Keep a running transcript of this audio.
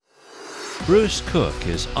Bruce Cook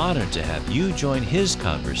is honored to have you join his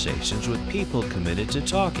conversations with people committed to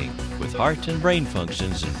talking, with heart and brain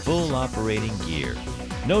functions in full operating gear.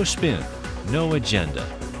 No spin, no agenda,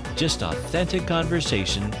 just authentic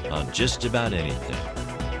conversation on just about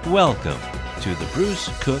anything. Welcome to the Bruce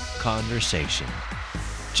Cook Conversation.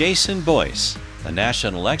 Jason Boyce, a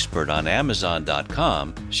national expert on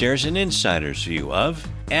Amazon.com, shares an insider's view of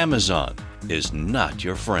Amazon is not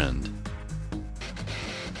your friend.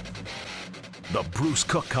 The Bruce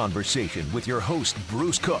Cook Conversation with your host,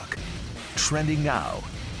 Bruce Cook. Trending now.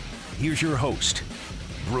 Here's your host,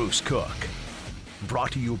 Bruce Cook.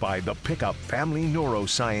 Brought to you by the Pickup Family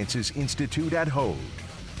Neurosciences Institute at Hoag.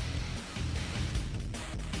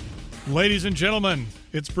 Ladies and gentlemen,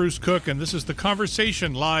 it's Bruce Cook, and this is The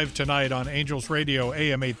Conversation live tonight on Angels Radio,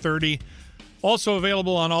 AM 830. Also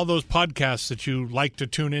available on all those podcasts that you like to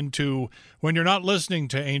tune into when you're not listening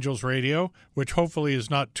to Angels Radio, which hopefully is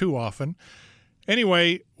not too often.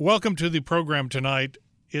 Anyway, welcome to the program tonight.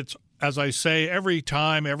 It's, as I say, every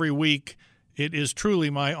time, every week, it is truly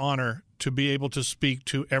my honor to be able to speak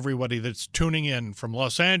to everybody that's tuning in from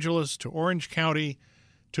Los Angeles to Orange County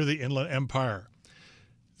to the Inland Empire.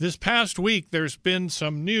 This past week, there's been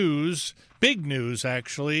some news, big news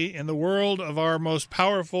actually, in the world of our most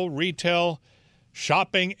powerful retail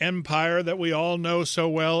shopping empire that we all know so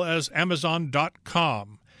well as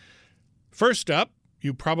Amazon.com. First up,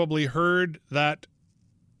 you probably heard that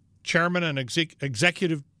Chairman and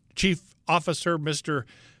Executive Chief Officer, Mr.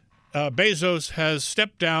 Bezos, has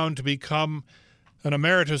stepped down to become an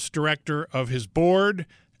emeritus director of his board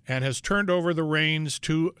and has turned over the reins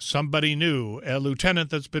to somebody new, a lieutenant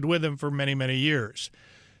that's been with him for many, many years.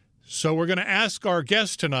 So we're going to ask our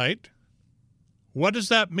guest tonight, what does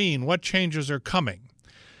that mean? What changes are coming?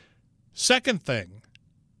 Second thing,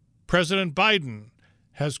 President Biden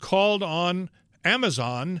has called on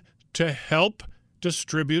Amazon to help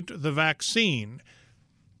distribute the vaccine.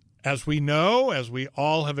 As we know, as we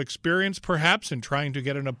all have experienced perhaps in trying to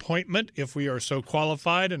get an appointment, if we are so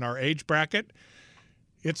qualified in our age bracket,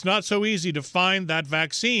 it's not so easy to find that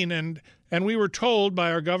vaccine. And we were told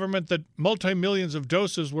by our government that multi-millions of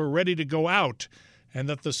doses were ready to go out and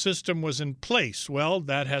that the system was in place. Well,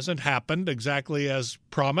 that hasn't happened exactly as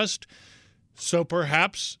promised. So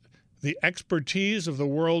perhaps the expertise of the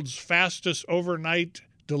world's fastest overnight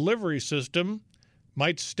delivery system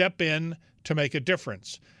might step in to make a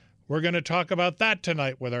difference. We're going to talk about that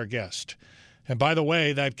tonight with our guest. And by the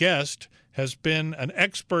way, that guest has been an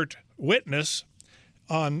expert witness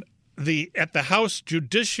at the House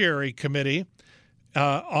Judiciary Committee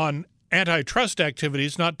on antitrust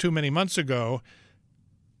activities not too many months ago,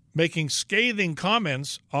 making scathing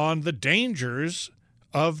comments on the dangers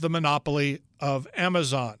of the monopoly of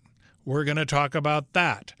Amazon. We're going to talk about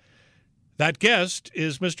that. That guest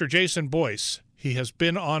is Mr. Jason Boyce. He has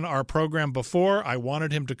been on our program before. I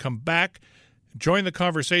wanted him to come back, join the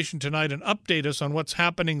conversation tonight, and update us on what's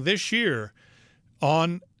happening this year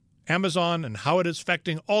on Amazon and how it is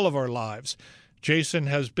affecting all of our lives. Jason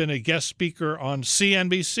has been a guest speaker on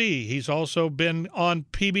CNBC. He's also been on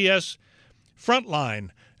PBS Frontline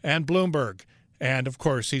and Bloomberg. And, of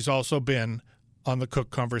course, he's also been on the Cook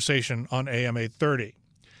Conversation on AM 830.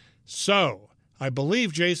 So, I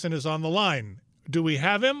believe Jason is on the line. Do we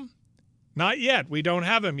have him? Not yet. We don't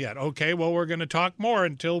have him yet. Okay, well, we're going to talk more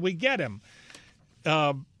until we get him.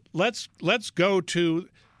 Let's go to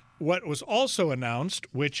what was also announced,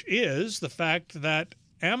 which is the fact that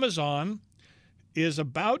Amazon is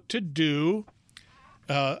about to do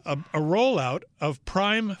a rollout of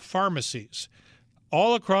Prime pharmacies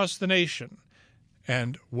all across the nation.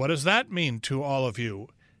 And what does that mean to all of you?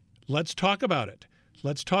 Let's talk about it.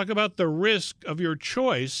 Let's talk about the risk of your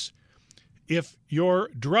choice if your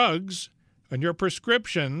drugs and your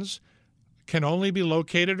prescriptions can only be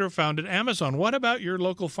located or found at Amazon. What about your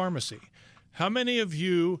local pharmacy? How many of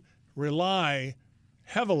you rely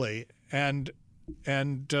heavily and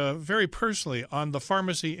very personally on the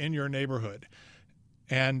pharmacy in your neighborhood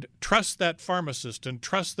and trust that pharmacist and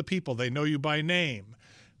trust the people? They know you by name.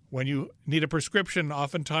 When you need a prescription,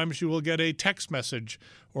 oftentimes you will get a text message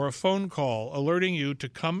or a phone call alerting you to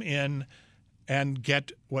come in and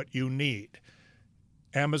get what you need.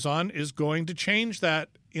 Amazon is going to change that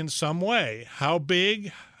in some way. How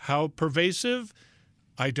big, how pervasive,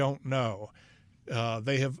 I don't know.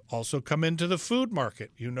 They have also come into the food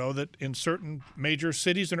market. You know that in certain major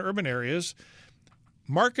cities and urban areas,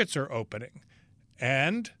 markets are opening.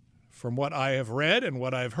 And from what I have read and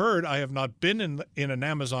what I've heard, I have not been in an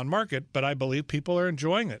Amazon market, but I believe people are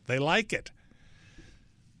enjoying it. They like it.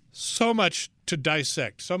 So much to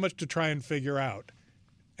dissect, so much to try and figure out.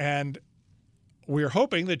 And we're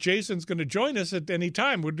hoping that Jason's going to join us at any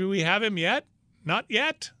time. Do we have him yet? Not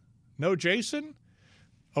yet? No Jason?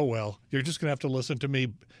 Oh, well, you're just going to have to listen to me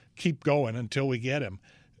keep going until we get him.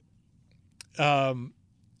 The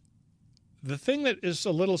thing that is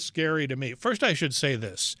a little scary to me, first I should say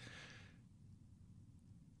this.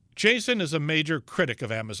 Jason is a major critic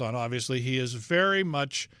of Amazon, obviously. He is very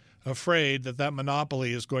much afraid that that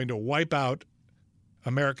monopoly is going to wipe out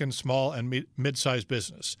American small and mid-sized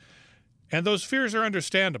business. And those fears are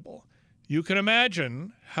understandable. You can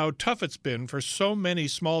imagine how tough it's been for so many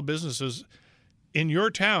small businesses in your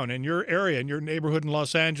town, in your area, in your neighborhood in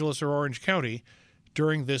Los Angeles or Orange County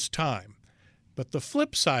during this time. But the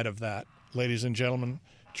flip side of that, ladies and gentlemen,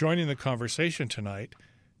 joining the conversation tonight,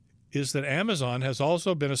 is that Amazon has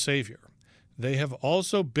also been a savior. They have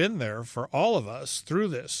also been there for all of us through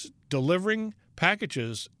this, delivering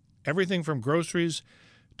packages, everything from groceries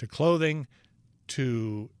to clothing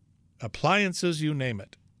to appliances, you name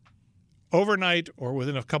it. Overnight or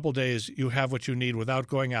within a couple days, you have what you need without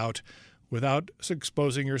going out, without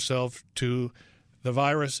exposing yourself to the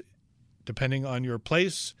virus, depending on your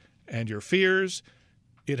place and your fears.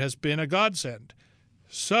 It has been a godsend.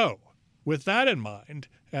 So, with that in mind,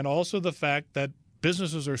 and also the fact that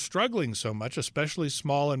businesses are struggling so much, especially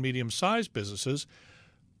small and medium-sized businesses,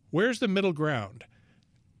 where's the middle ground?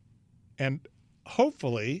 And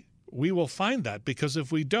hopefully we will find that, because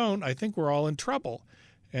if we don't, I think we're all in trouble.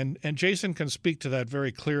 And Jason can speak to that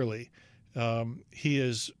very clearly.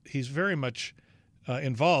 He's very much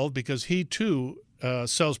involved because he too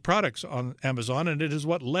sells products on Amazon, and it is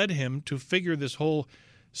what led him to figure this whole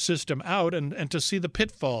system out and to see the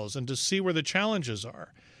pitfalls and to see where the challenges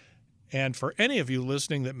are. And for any of you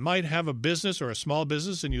listening that might have a business or a small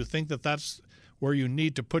business and you think that that's where you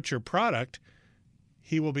need to put your product,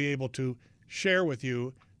 he will be able to share with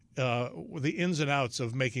you the ins and outs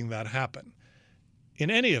of making that happen. In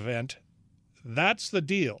any event, that's the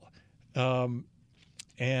deal.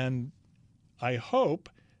 And I hope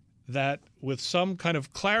that with some kind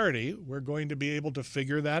of clarity, we're going to be able to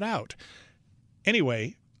figure that out.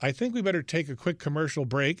 Anyway, I think we better take a quick commercial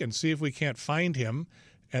break and see if we can't find him,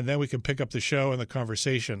 and then we can pick up the show and the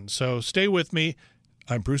conversation. So stay with me.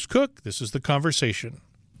 I'm Bruce Cook. This is The Conversation.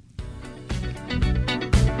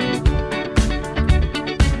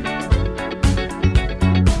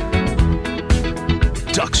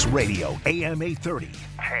 Ducks Radio, AM 830,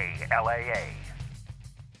 KLAA.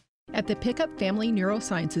 At the Pickup Family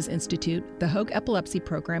Neurosciences Institute, the Hoag Epilepsy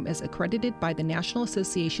Program is accredited by the National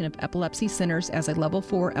Association of Epilepsy Centers as a Level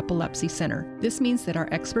 4 epilepsy center. This means that our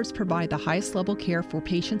experts provide the highest level care for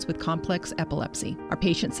patients with complex epilepsy. Our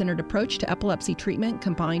patient-centered approach to epilepsy treatment,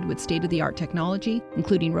 combined with state-of-the-art technology,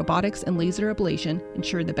 including robotics and laser ablation,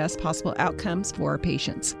 ensure the best possible outcomes for our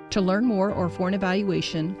patients. To learn more or for an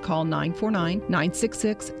evaluation, call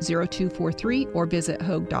 949-966-0243 or visit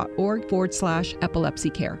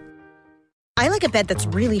hoag.org/epilepsycare. I like a bed that's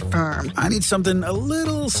really firm. I need something a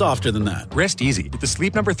little softer than that. Rest easy. With the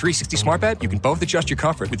Sleep Number 360 smart bed, you can both adjust your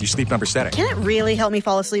comfort with your Sleep Number setting. Can it really help me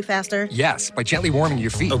fall asleep faster? Yes, by gently warming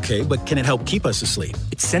your feet. Okay, but can it help keep us asleep?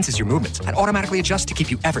 It senses your movements and automatically adjusts to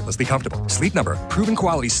keep you effortlessly comfortable. Sleep Number, proven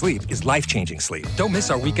quality sleep is life-changing sleep. Don't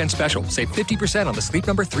miss our weekend special. Save 50% on the Sleep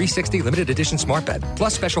Number 360 limited edition smart bed,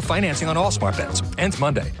 plus special financing on all smart beds. Ends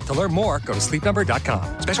Monday. To learn more, go to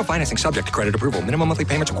sleepnumber.com. Special financing subject to credit approval. Minimum monthly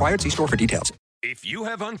payments required. See store for details. If you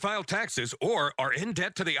have unfiled taxes or are in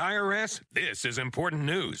debt to the IRS, this is important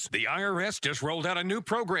news. The IRS just rolled out a new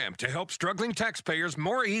program to help struggling taxpayers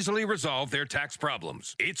more easily resolve their tax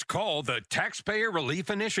problems. It's called the Taxpayer Relief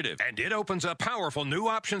Initiative, and it opens up powerful new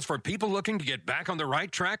options for people looking to get back on the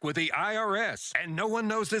right track with the IRS. And no one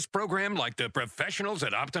knows this program like the professionals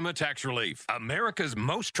at Optima Tax Relief, America's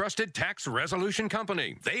most trusted tax resolution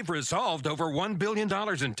company. They've resolved over $1 billion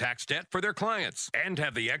in tax debt for their clients and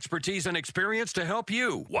have the expertise and experience to help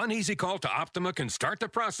you. One easy call to Optima can start the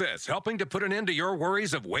process, helping to put an end to your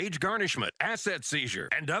worries of wage garnishment, asset seizure,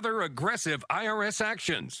 and other aggressive IRS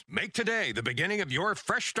actions. Make today the beginning of your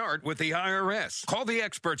fresh start with the IRS. Call the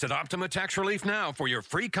experts at Optima Tax Relief now for your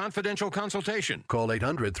free confidential consultation. Call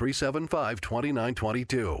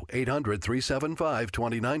 800-375-2922.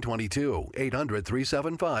 800-375-2922.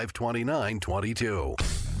 800-375-2922.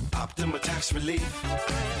 Optima Tax Relief.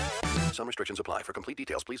 Some restrictions apply. For complete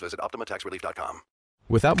details, please visit OptimaTaxRelief.com.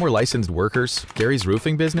 Without more licensed workers, Gary's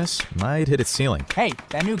roofing business might hit its ceiling. Hey,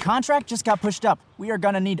 that new contract just got pushed up. We are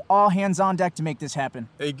going to need all hands on deck to make this happen.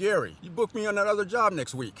 Hey, Gary, you booked me on that other job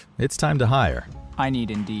next week. It's time to hire. I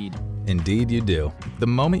need Indeed. Indeed, you do. The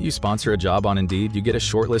moment you sponsor a job on Indeed, you get a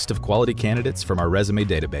short list of quality candidates from our resume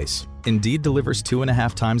database. Indeed delivers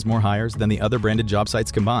 2.5 times more hires than the other branded job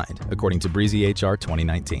sites combined, according to Breezy HR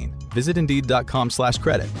 2019. Visit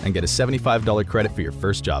Indeed.com/credit and get a $75 credit for your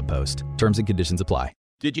first job post. Terms and conditions apply.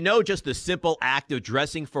 Did you know just the simple act of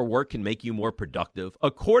dressing for work can make you more productive?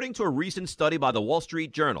 According to a recent study by the Wall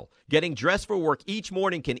Street Journal, getting dressed for work each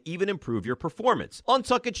morning can even improve your performance.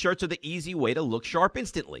 Untucked shirts are the easy way to look sharp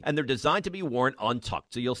instantly, and they're designed to be worn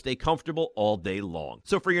untucked so you'll stay comfortable all day long.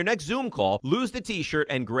 So for your next Zoom call, lose the t-shirt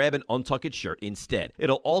and grab an untucked shirt instead.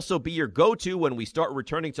 It'll also be your go-to when we start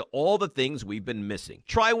returning to all the things we've been missing.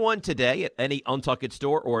 Try one today at any Untucked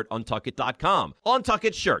store or at untucked.com.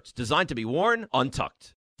 Untucked shirts, designed to be worn untucked.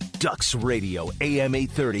 Ducks Radio, AM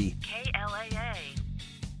 830. KLAA.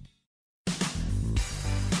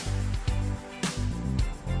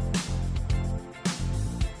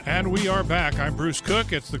 And we are back. I'm Bruce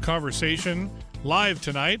Cook. It's The Conversation live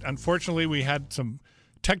tonight. Unfortunately, we had some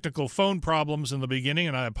technical phone problems in the beginning,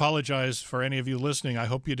 and I apologize for any of you listening. I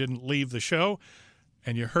hope you didn't leave the show.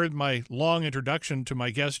 And you heard my long introduction to my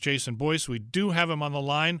guest, Jason Boyce. We do have him on the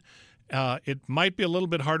line. It might be a little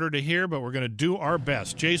bit harder to hear, but we're going to do our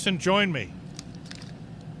best. Jason, join me.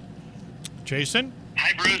 Jason?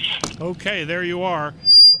 Hi, Bruce. Okay, there you are.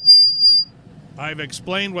 I've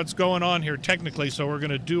explained what's going on here technically, so we're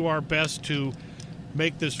going to do our best to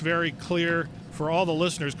make this very clear for all the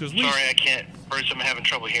listeners. Sorry, I can't. Bruce, I'm having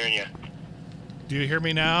trouble hearing you. Do you hear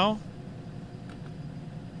me now?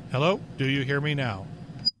 Hello? Do you hear me now?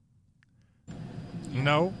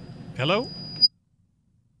 No? Hello?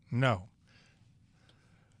 No.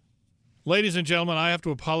 Ladies and gentlemen, I have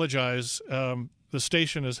to apologize. The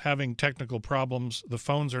station is having technical problems. The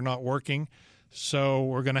phones are not working. So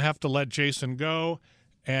we're going to have to let Jason go,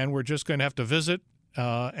 and we're just going to have to visit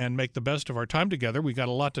and make the best of our time together. We got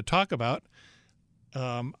a lot to talk about.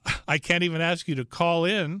 I can't even ask you to call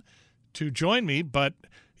in to join me, but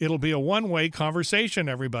it'll be a one-way conversation,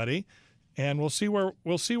 everybody, and we'll see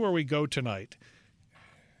where we go tonight.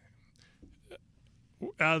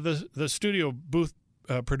 The studio booth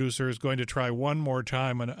producer is going to try one more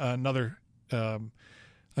time another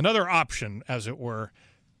option, as it were.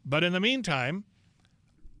 But in the meantime,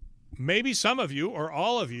 maybe some of you or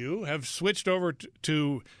all of you have switched over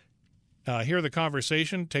to hear the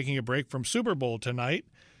conversation, taking a break from Super Bowl tonight.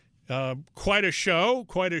 Quite a show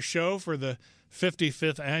for the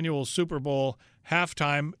 55th annual Super Bowl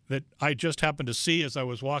halftime that I just happened to see as I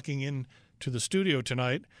was walking in to the studio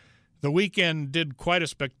tonight. The Weeknd did quite a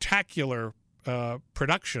spectacular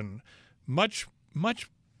production, much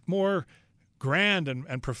more grand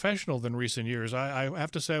and professional than recent years. I have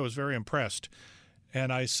to say I was very impressed.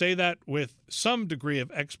 And I say that with some degree of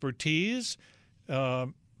expertise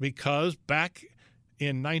because back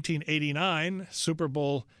in 1989, Super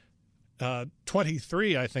Bowl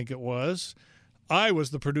 23, I think it was, I was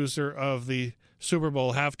the producer of the Super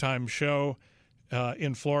Bowl halftime show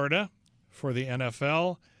in Florida for the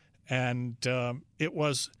NFL. And it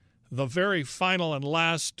was the very final and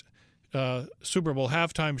last Super Bowl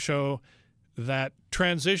halftime show that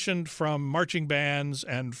transitioned from marching bands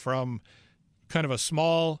and from kind of a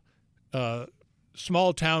small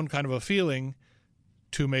town kind of a feeling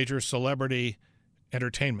to major celebrity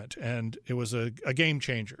entertainment. And it was a game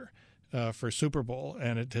changer for Super Bowl.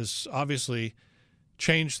 And it has obviously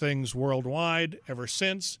changed things worldwide ever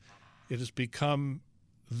since. It has become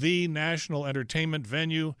the national entertainment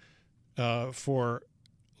venue for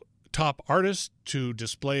top artists to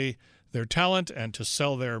display their talent and to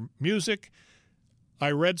sell their music.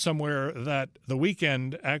 I read somewhere that The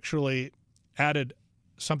Weeknd actually added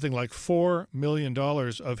something like $4 million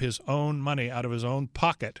of his own money out of his own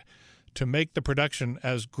pocket to make the production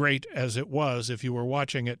as great as it was if you were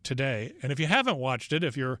watching it today. And if you haven't watched it,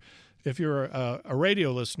 if you're a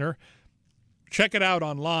radio listener, check it out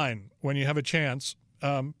online when you have a chance.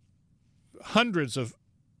 Hundreds of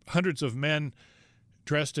men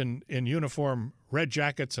dressed in uniform, red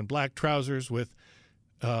jackets and black trousers with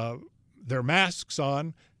their masks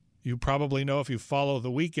on. You probably know if you follow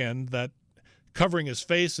The Weeknd that covering his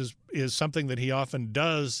face is something that he often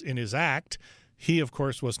does in his act. He, of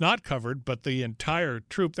course, was not covered, but the entire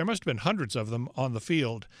troupe, there must have been hundreds of them on the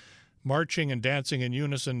field, marching and dancing in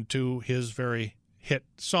unison to his very hit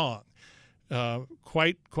song.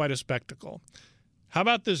 Quite a spectacle. How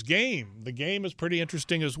about this game? The game is pretty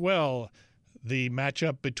interesting as well. The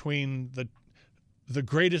matchup between the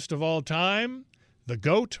greatest of all time, the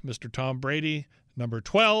GOAT, Mr. Tom Brady, number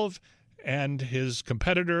 12, and his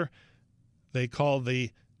competitor, they call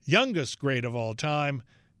the youngest great of all time,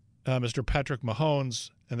 Mr. Patrick Mahomes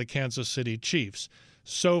and the Kansas City Chiefs.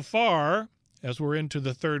 So far, as we're into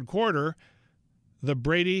the third quarter, the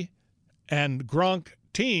Brady and Gronk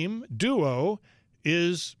team duo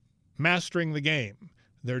is mastering the game.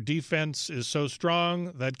 Their defense is so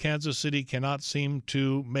strong that Kansas City cannot seem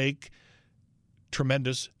to make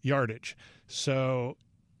tremendous yardage. So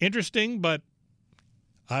interesting, but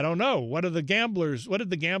I don't know. What did the gamblers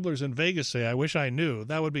in Vegas say? I wish I knew.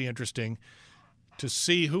 That would be interesting to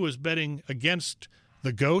see who is betting against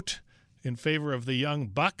the GOAT in favor of the young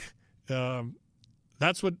buck.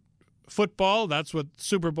 That's what football, that's what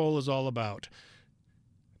Super Bowl is all about.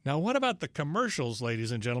 Now, what about the commercials,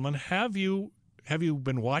 ladies and gentlemen? Have you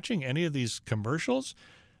been watching any of these commercials?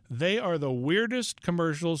 They are the weirdest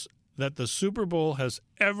commercials that the Super Bowl has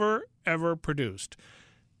ever produced.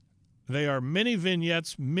 They are mini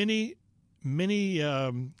vignettes, mini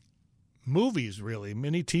movies, really,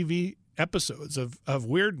 mini TV episodes of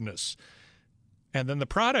weirdness. And then the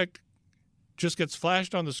product just gets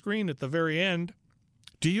flashed on the screen at the very end.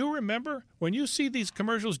 Do you remember, when you see these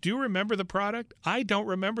commercials, do you remember the product? I don't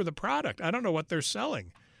remember the product. I don't know what they're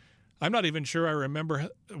selling. I'm not even sure I remember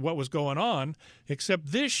what was going on,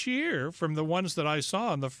 except this year, from the ones that I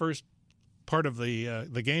saw in the first part of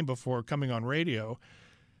the game before coming on radio,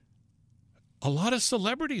 a lot of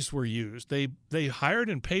celebrities were used. They hired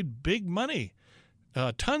and paid big money.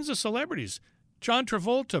 Tons of celebrities. John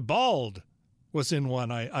Travolta, bald, was in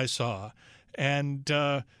one I saw. And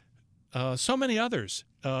so many others.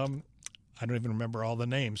 I don't even remember all the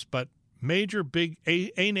names, but major big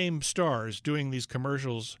A-name stars doing these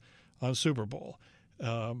commercials on Super Bowl.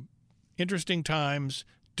 Interesting times,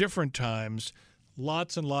 different times,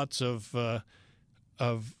 lots and lots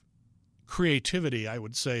of creativity, I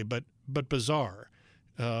would say, but bizarre.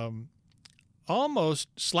 Almost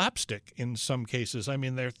slapstick in some cases. I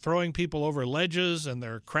mean, they're throwing people over ledges and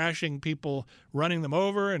they're crashing people, running them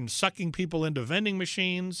over and sucking people into vending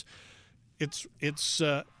machines. It's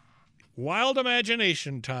wild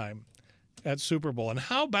imagination time at Super Bowl. And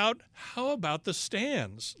how about the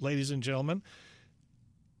stands, ladies and gentlemen?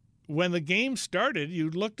 When the game started, you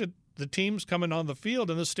looked at the teams coming on the field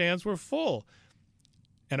and the stands were full.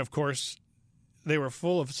 And of course, they were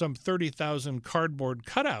full of some 30,000 cardboard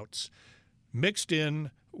cutouts mixed in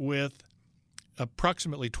with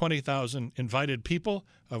approximately 20,000 invited people,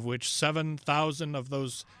 of which 7,000 of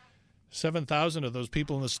those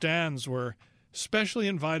people in the stands were specially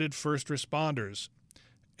invited first responders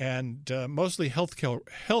and mostly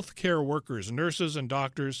healthcare workers, nurses and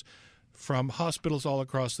doctors from hospitals all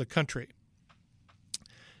across the country.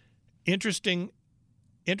 Interesting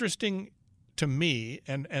to me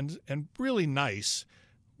and really nice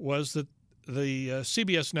was that the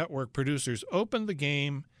CBS network producers opened the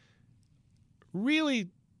game really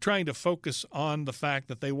trying to focus on the fact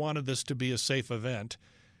that they wanted this to be a safe event.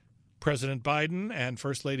 President Biden and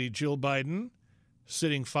First Lady Jill Biden,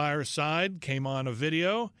 sitting fireside, came on a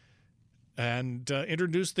video and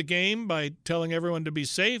introduced the game by telling everyone to be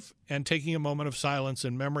safe and taking a moment of silence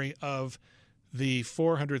in memory of the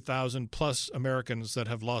 400,000 plus Americans that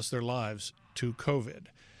have lost their lives to COVID.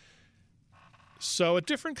 So a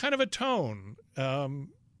different kind of a tone.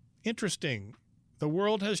 Interesting. The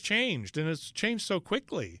world has changed, and it's changed so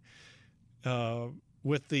quickly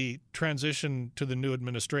with the transition to the new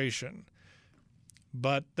administration.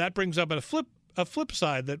 But that brings up a flip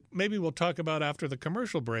side that maybe we'll talk about after the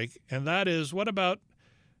commercial break, and that is, what about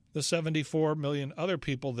the 74 million other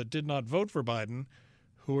people that did not vote for Biden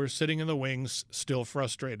who are sitting in the wings still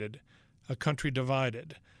frustrated, a country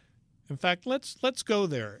divided? In fact, let's go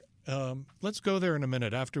there. Let's go there in a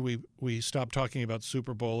minute after we stop talking about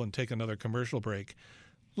Super Bowl and take another commercial break.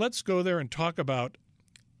 Let's go there and talk about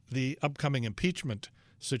the upcoming impeachment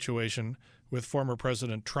situation with former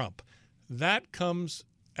President Trump. That comes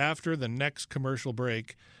after the next commercial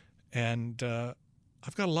break, and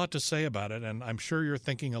I've got a lot to say about it, and I'm sure you're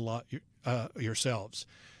thinking a lot yourselves.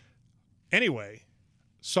 Anyway,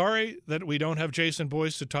 sorry that we don't have Jason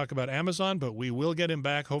Boyce to talk about Amazon, but we will get him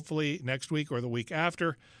back hopefully next week or the week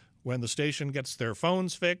after when the station gets their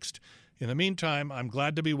phones fixed. In the meantime, I'm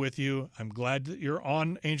glad to be with you. I'm glad that you're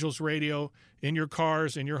on Angels Radio, in your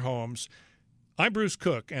cars, in your homes. I'm Bruce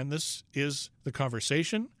Cook, and this is The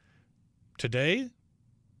Conversation. Today,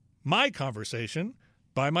 my conversation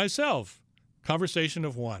by myself. Conversation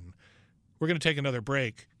of one. We're going to take another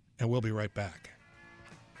break, and we'll be right back.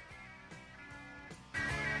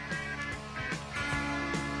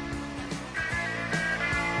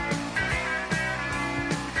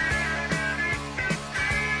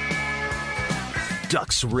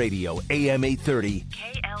 Ducks Radio, AM 830.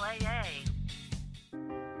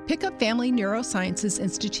 Pick Pickup Family Neurosciences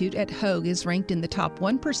Institute at Hoag is ranked in the top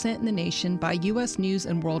 1% in the nation by U.S. News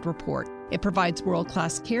 & World Report. It provides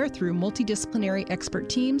world-class care through multidisciplinary expert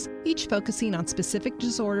teams, each focusing on specific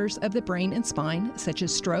disorders of the brain and spine, such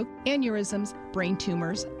as stroke, aneurysms, brain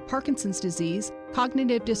tumors, Parkinson's disease,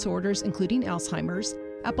 cognitive disorders including Alzheimer's,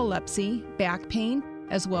 epilepsy, back pain,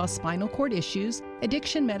 as well as spinal cord issues,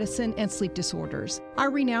 addiction medicine, and sleep disorders.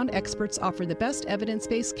 Our renowned experts offer the best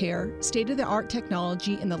evidence-based care, state-of-the-art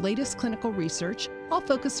technology, and the latest clinical research, all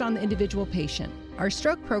focused on the individual patient. Our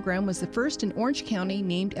stroke program was the first in Orange County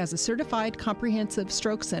named as a certified comprehensive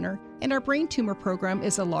stroke center, and our brain tumor program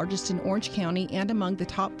is the largest in Orange County and among the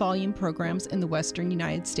top volume programs in the Western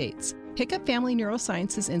United States. Pickup Family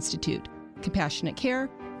Neurosciences Institute. Compassionate care,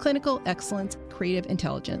 clinical excellence, creative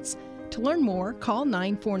intelligence. To learn more, call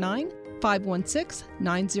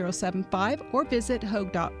 949-516-9075 or visit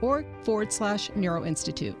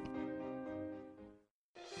hoag.org/neuroinstitute.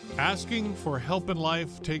 Asking for help in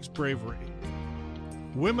life takes bravery.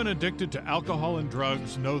 Women addicted to alcohol and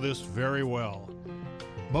drugs know this very well.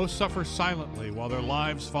 Most suffer silently while their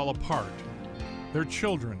lives fall apart, their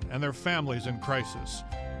children and their families in crisis.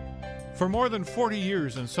 For more than 40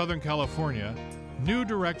 years in Southern California, New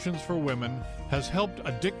Directions for Women has helped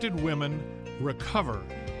addicted women recover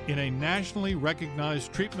in a nationally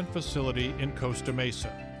recognized treatment facility in Costa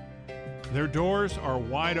Mesa. Their doors are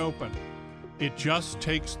wide open. It just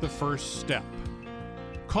takes the first step.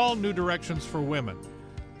 Call New Directions for Women.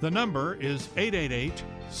 The number is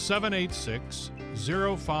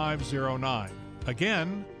 888-786-0509.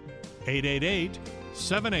 Again,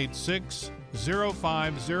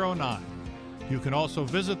 888-786-0509. You can also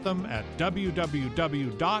visit them at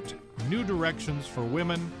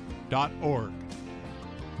www.newdirectionsforwomen.org.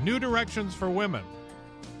 New Directions for Women.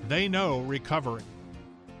 They know recovery.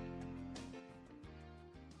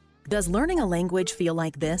 Does learning a language feel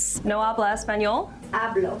like this? No habla español?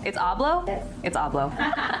 Hablo. It's hablo? Yes. It's hablo.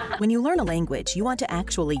 When you learn a language, you want to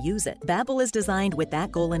actually use it. Babbel is designed with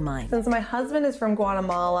that goal in mind. Since my husband is from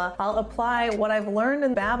Guatemala, I'll apply what I've learned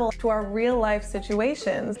in Babbel to our real-life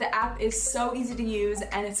situations. The app is so easy to use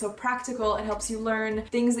and it's so practical. It helps you learn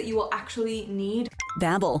things that you will actually need.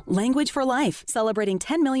 Babbel, language for life. Celebrating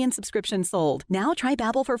 10 million subscriptions sold. Now try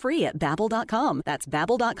Babbel for free at Babbel.com. That's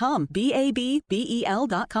Babbel.com.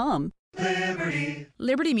 Babbel.com.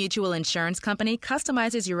 Liberty Mutual Insurance Company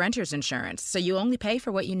customizes your renter's insurance, so you only pay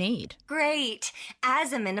for what you need. Great.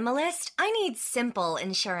 As a minimalist, I need simple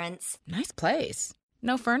insurance. Nice place.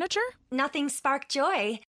 No furniture? Nothing spark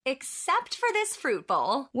joy, except for this fruit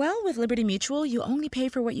bowl. Well, with Liberty Mutual, you only pay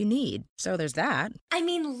for what you need, so there's that. I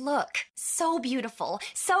mean, look. So beautiful.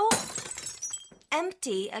 So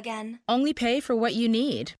empty again. Only pay for what you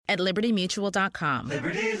need at libertymutual.com.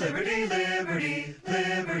 Liberty, liberty, liberty,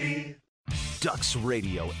 liberty. Ducks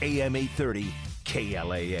Radio, AM 830,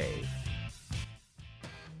 KLAA.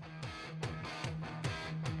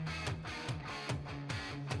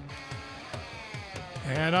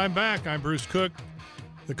 And I'm back. I'm Bruce Cook.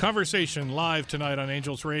 The conversation live tonight on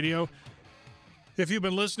Angels Radio. If you've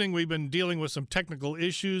been listening, we've been dealing with some technical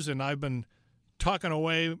issues, and I've been talking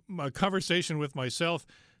away a conversation with myself.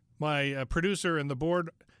 My producer and the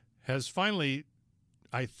board has finally,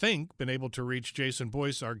 I think, been able to reach Jason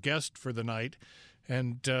Boyce, our guest for the night,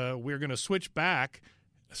 and we're going to switch back,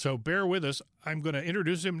 so bear with us. I'm going to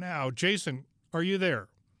introduce him now. Jason, are you there?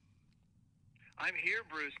 I'm here,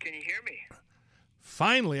 Bruce. Can you hear me?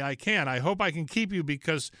 Finally, I can. I hope I can keep you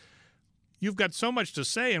because you've got so much to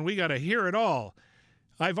say, and we got to hear it all.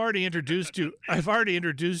 I've already introduced you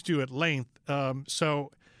at length,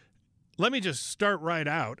 so let me just start right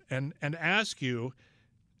out and ask you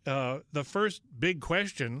the first big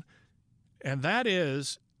question, and that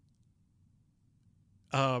is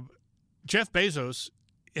Jeff Bezos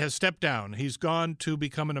has stepped down. He's gone to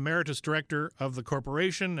become an emeritus director of the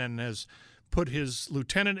corporation and has put his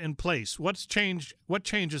lieutenant in place. What's changed? What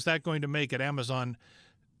change is that going to make at Amazon,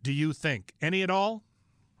 do you think? Any at all?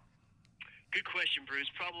 Good question,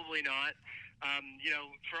 Bruce. Probably not.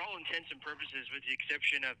 For all intents and purposes, with the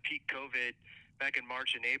exception of peak COVID back in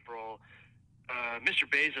March and April, Mr.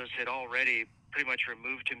 Bezos had already pretty much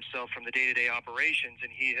removed himself from the day-to-day operations,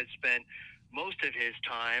 and he had spent most of his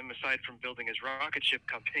time, aside from building his rocket ship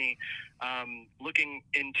company, looking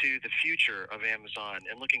into the future of Amazon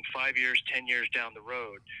and looking 5 years, 10 years down the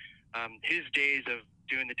road. His days of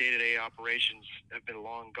doing the day-to-day operations have been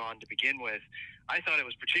long gone to begin with. I thought it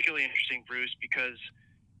was particularly interesting, Bruce, because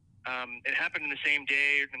it happened in the same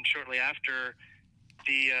day and shortly after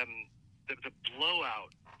the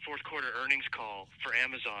blowout fourth quarter earnings call for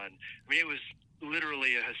Amazon. I mean, it was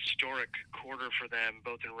literally a historic quarter for them,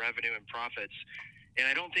 both in revenue and profits. And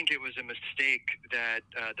I don't think it was a mistake that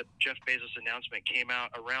the Jeff Bezos announcement came out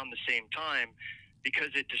around the same time, because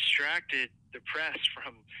it distracted the press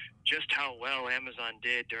from just how well Amazon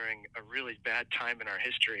did during a really bad time in our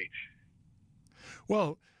history.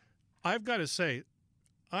 Well, I've got to say,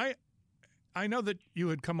 I know that you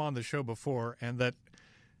had come on the show before and that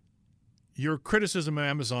your criticism of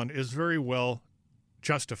Amazon is very well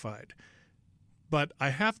justified. But I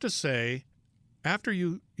have to say, after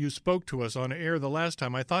you spoke to us on air the last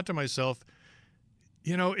time, I thought to myself,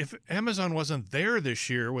 if Amazon wasn't there this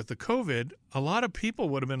year with the COVID, a lot of people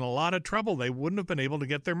would have been in a lot of trouble. They wouldn't have been able to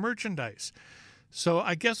get their merchandise. So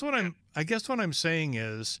I guess what I'm saying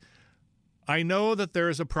is, I know that there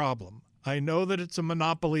is a problem. I know that it's a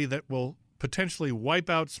monopoly that will potentially wipe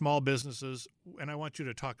out small businesses, and I want you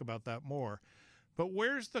to talk about that more. But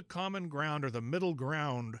where's the common ground or the middle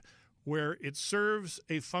ground where it serves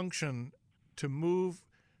a function to move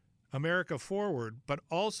America forward, but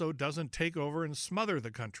also doesn't take over and smother the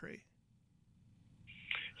country?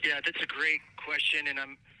 Yeah, that's a great question, and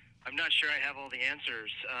I'm not sure I have all the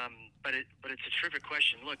answers, but it's a terrific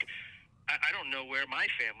question. Look, I don't know where my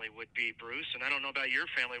family would be, Bruce, and I don't know about your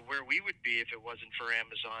family, where we would be if it wasn't for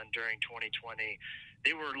Amazon during 2020.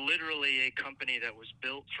 They were literally a company that was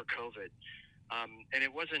built for COVID, and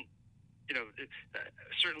it wasn't.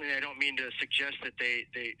 Certainly, I don't mean to suggest that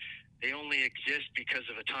they only exist because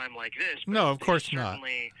of a time like this. But no, of course not.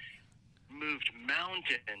 Certainly moved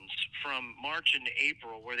mountains from March and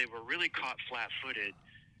April, where they were really caught flat-footed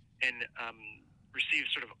and received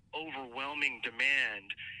sort of overwhelming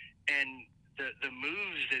demand. And the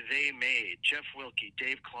moves that they made, Jeff Wilke,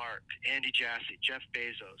 Dave Clark, Andy Jassy, Jeff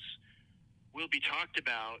Bezos, will be talked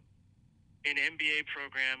about in MBA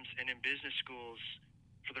programs and in business schools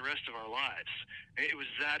for the rest of our lives. It was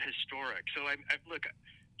that historic. So look,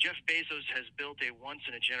 Jeff Bezos has built a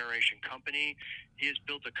once-in-a-generation company. He has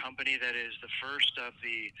built a company that is the first of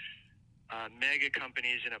the mega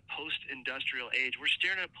companies in a post-industrial age. We're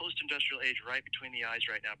staring at a post-industrial age right between the eyes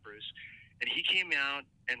right now, Bruce. And he came out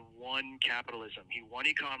and won capitalism. He won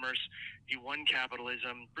e-commerce. He won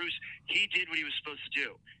capitalism. Bruce, he did what he was supposed to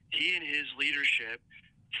do. He and his leadership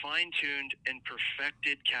fine-tuned and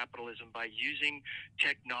perfected capitalism by using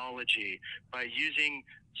technology, by using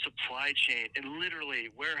supply chain and literally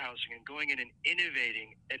warehousing and going in and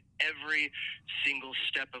innovating at every single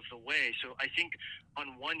step of the way. So I think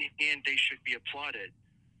on one hand, they should be applauded.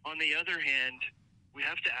 On the other hand, we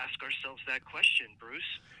have to ask ourselves that question, Bruce.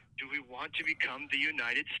 Do we want to become the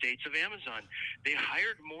United States of Amazon? They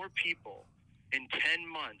hired more people in 10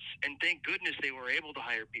 months, and thank goodness they were able to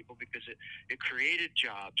hire people because it created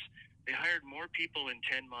jobs. They hired more people in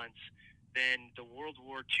 10 months than the World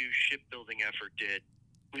War II shipbuilding effort did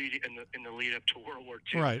in the lead up to World War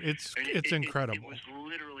II. Right. It's incredible. It was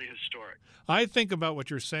literally historic. I think about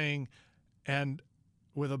what you're saying, and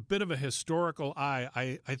with a bit of a historical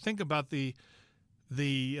eye, I think about the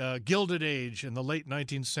Gilded Age in the late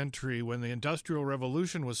 19th century when the Industrial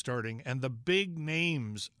Revolution was starting, and the big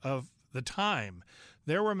names of the time.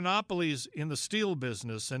 There were monopolies in the steel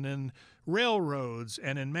business and in railroads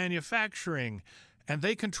and in manufacturing, and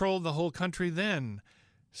they controlled the whole country then.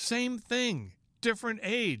 Same thing, different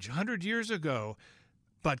age, 100 years ago.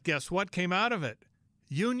 But guess what came out of it?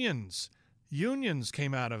 Unions. Unions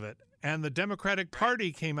came out of it. And the Democratic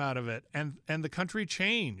Party came out of it, and the country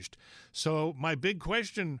changed. So my big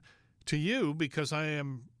question to you, because I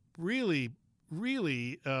am really,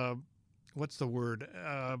 really, what's the word?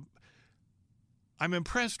 I'm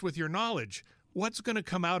impressed with your knowledge. What's going to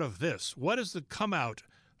come out of this? What is the come out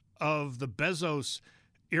of the Bezos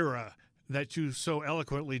era that you so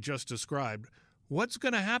eloquently just described? What's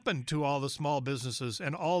going to happen to all the small businesses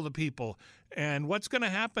and all the people? And what's going to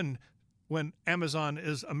happen when Amazon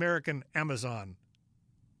is American Amazon?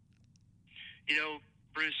 You know,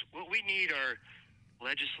 Bruce, what we need are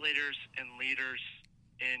legislators and leaders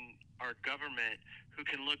in our government who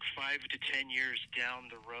can look 5 to 10 years down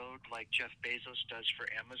the road like Jeff Bezos does for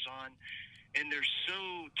Amazon. And they're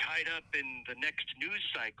so tied up in the next news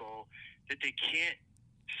cycle that they can't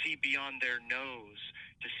see beyond their nose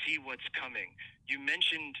to see what's coming. You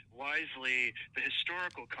mentioned wisely the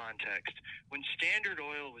historical context. When Standard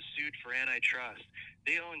Oil was sued for antitrust,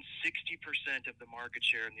 they owned 60% of the market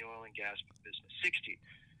share in the oil and gas business. 60.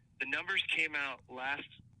 The numbers came out last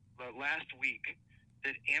week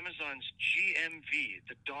that Amazon's GMV,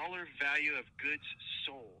 the dollar value of goods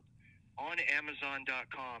sold on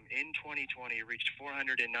Amazon.com in 2020, reached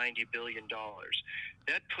 $490 billion.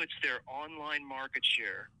 That puts their online market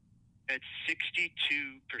share at 62%.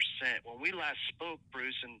 When we last spoke,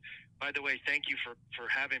 Bruce, and by the way, thank you for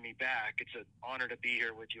having me back. It's an honor to be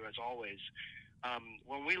here with you as always.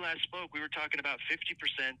 When we last spoke, we were talking about 50%.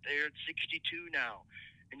 They're at 62 now.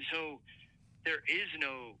 And so there is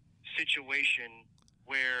no situation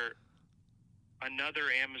where another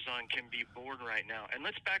Amazon can be born right now. And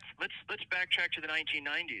let's backtrack to the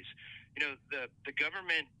 1990s. You know, the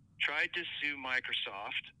government tried to sue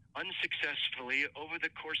Microsoft unsuccessfully over the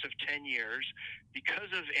course of 10 years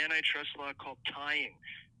because of antitrust law called tying.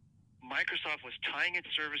 Microsoft was tying its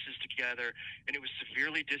services together, and it was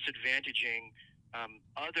severely disadvantaging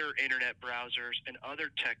other internet browsers and other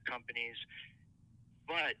tech companies.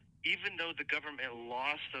 But even though the government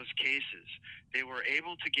lost those cases, they were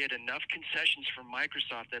able to get enough concessions from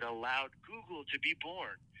Microsoft that allowed Google to be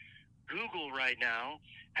born. Google right now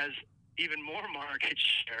has even more market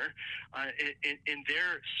share in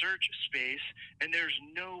their search space, and there's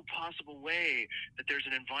no possible way that there's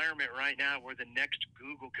an environment right now where the next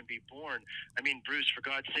Google can be born. I mean, Bruce, for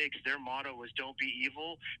God's sakes, their motto was "Don't be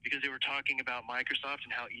evil," because they were talking about Microsoft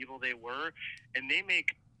and how evil they were, and they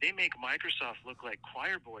make Microsoft look like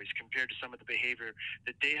choir boys compared to some of the behavior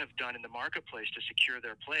that they have done in the marketplace to secure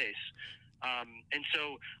their place. And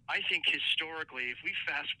so I think historically, if we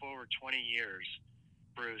fast forward 20 years,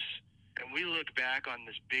 Bruce, and we look back on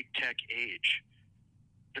this big tech age,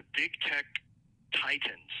 the big tech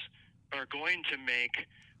titans are going to make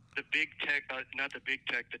the big tech,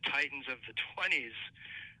 the titans of the 20s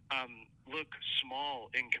look small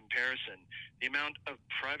in comparison. The amount of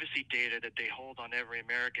privacy data that they hold on every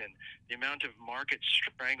American, the amount of market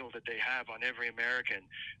strangle that they have on every American,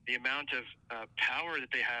 the amount of power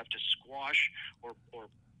that they have to squash or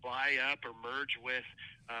buy up or merge with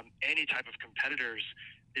any type of competitors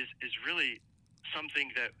is really something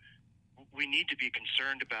that we need to be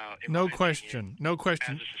concerned about. No question. As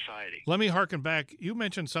a society. Let me harken back. You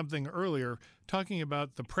mentioned something earlier talking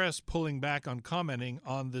about the press pulling back on commenting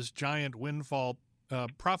on this giant windfall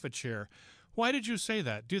profit share. Why did you say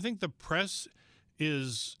that? Do you think the press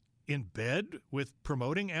is in bed with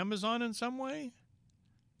promoting Amazon in some way?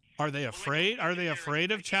 Are they afraid? Are they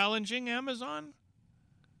afraid of challenging Amazon?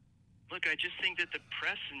 Look, I just think that the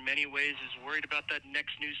press in many ways is worried about that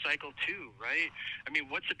next news cycle too, right? I mean,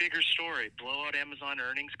 what's a bigger story? Blowout Amazon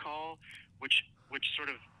earnings call, which sort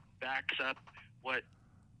of backs up what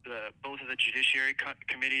both of the judiciary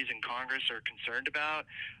committees in Congress are concerned about,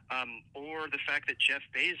 or the fact that Jeff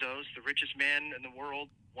Bezos, the richest man in the world,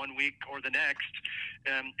 one week or the next,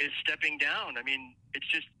 is stepping down. I mean, it's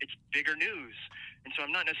bigger news. And so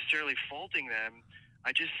I'm not necessarily faulting them.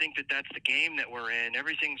 I just think that that's the game that we're in.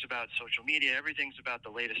 Everything's about social media. Everything's about the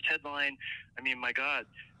latest headline. I mean, my God,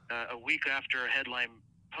 a week after a headline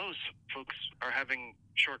posts, folks are having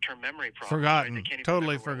short-term memory problems. Forgotten, right?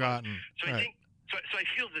 totally forgotten. So right. I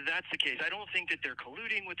feel that that's the case. I don't think that they're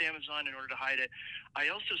colluding with Amazon in order to hide it. I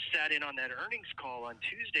also sat in on that earnings call on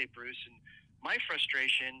Tuesday, Bruce, and my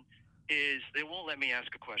frustration is they won't let me ask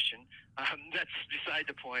a question. That's beside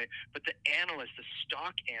the point. But the analysts, the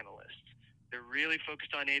stock analysts, they're really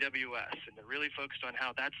focused on AWS, and they're really focused on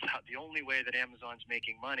how that's the only way that Amazon's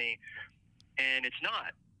making money, and it's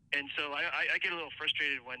not. And so I get a little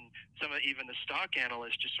frustrated when even the stock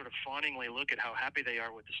analysts just sort of fawningly look at how happy they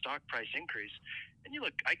are with the stock price increase. And you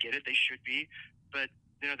look, I get it, they should be, but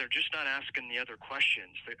they're just not asking the other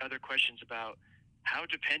questions. The other questions about how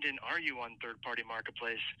dependent are you on third-party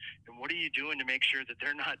marketplace, and what are you doing to make sure that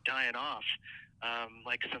they're not dying off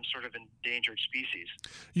like some sort of endangered species?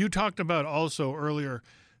 You talked about also earlier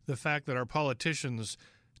the fact that our politicians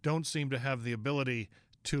don't seem to have the ability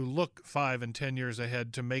to look 5 and 10 years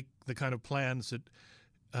ahead to make the kind of plans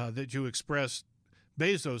that you expressed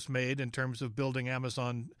Bezos made in terms of building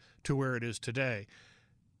Amazon to where it is today.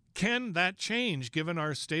 Can that change given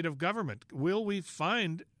our state of government? Will we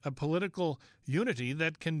find a political unity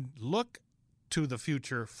that can look to the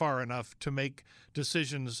future far enough to make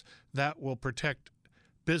decisions that will protect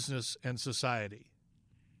business and society?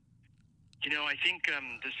 I think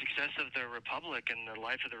the success of the Republic and the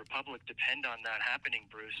life of the Republic depend on that happening,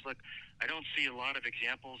 Bruce. Look, I don't see a lot of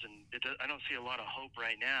examples, and I don't see a lot of hope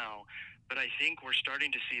right now, but I think we're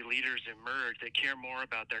starting to see leaders emerge that care more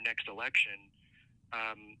about their next election,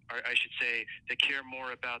 or I should say, they care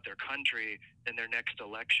more about their country than their next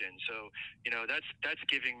election. So, that's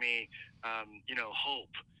giving me,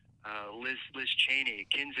 hope. Liz Cheney,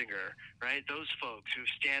 Kinzinger, right? Those folks who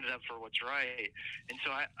stand up for what's right. And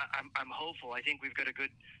so I'm hopeful. I think we've got a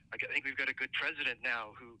good president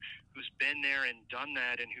now who's been there and done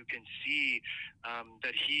that, and who can see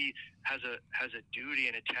that he has a duty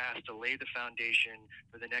and a task to lay the foundation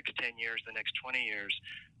for the next 10 years, the next 20 years.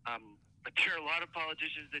 But there are a lot of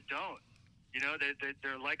politicians that don't.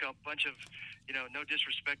 They're like a bunch of, no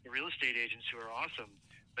disrespect to real estate agents who are awesome,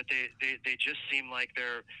 but they just seem like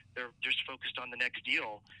they're just focused on the next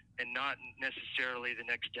deal and not necessarily the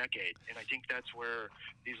next decade. And I think that's where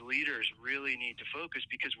these leaders really need to focus,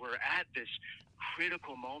 because we're at this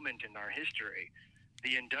critical moment in our history.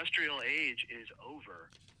 The industrial age is over,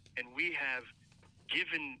 and we have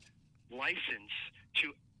given license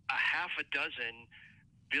to a half a dozen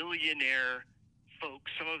billionaire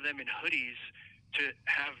folks, some of them in hoodies, to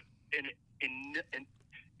have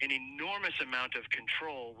an enormous amount of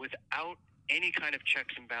control without any kind of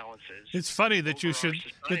checks and balances. It's funny that you should.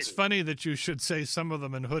 It's funny that you should say some of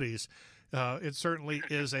them in hoodies. It certainly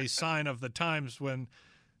is a sign of the times when,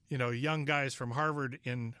 young guys from Harvard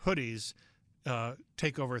in hoodies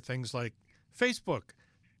take over things like Facebook.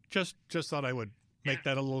 Just thought I would make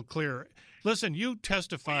that a little clearer. Listen, you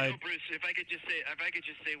testified. Well, Bruce, if I could just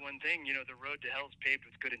say one thing, the road to hell is paved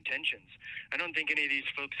with good intentions. I don't think any of these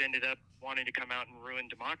folks ended up wanting to come out and ruin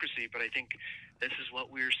democracy, but I think this is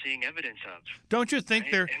what we're seeing evidence of. Don't you think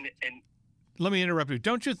right? they're? Let me interrupt you.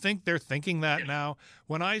 Don't you think they're thinking that now?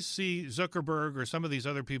 When I see Zuckerberg or some of these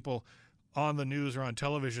other people on the news or on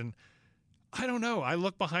television, I don't know. I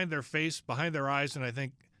look behind their face, behind their eyes, and I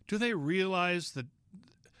think, do they realize that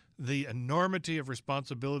the enormity of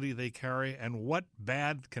responsibility they carry and what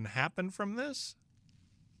bad can happen from this?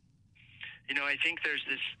 I think there's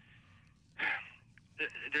this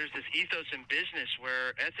ethos in business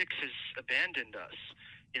where ethics has abandoned us.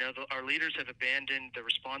 Our leaders have abandoned the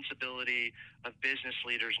responsibility of business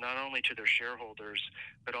leaders, not only to their shareholders,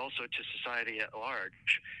 but also to society at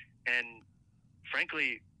large. And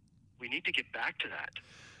frankly, we need to get back to that.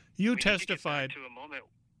 You testified to a moment.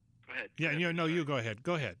 Go ahead. Yeah, you go ahead.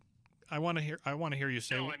 Go ahead. I want to hear you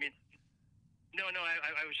say. No,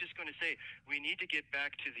 I was just going to say we need to get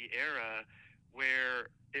back to the era where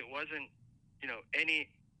it wasn't,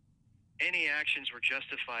 any actions were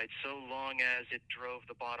justified so long as it drove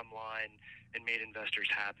the bottom line and made investors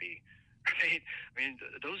happy. Right?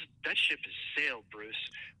 That ship has sailed, Bruce.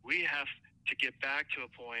 We have to get back to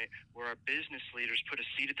a point where our business leaders put a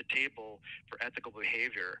seat at the table for ethical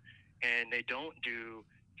behavior, and they don't do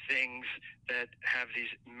things that have these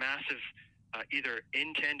massive either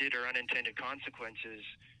intended or unintended consequences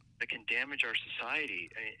that can damage our society.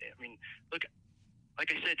 Look,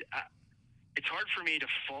 like I said, it's hard for me to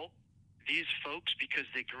fault these folks because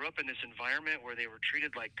they grew up in this environment where they were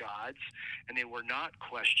treated like gods and they were not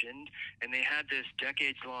questioned, and they had this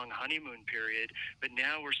decades-long honeymoon period. But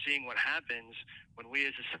now we're seeing what happens when we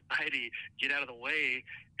as a society get out of the way,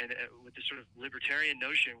 and with this sort of libertarian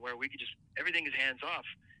notion where we can just, everything is hands off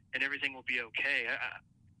and everything will be okay.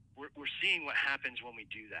 We're seeing what happens when we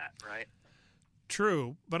do that, right?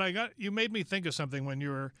 True, but you made me think of something when you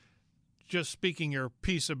were just speaking your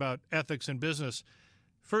piece about ethics in business.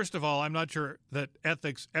 First of all, I'm not sure that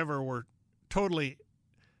ethics ever were totally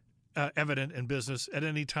evident in business at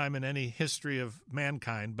any time in any history of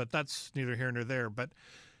mankind, but that's neither here nor there. But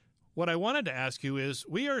what I wanted to ask you is,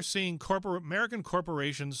 we are seeing American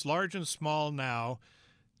corporations, large and small now,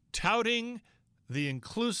 touting the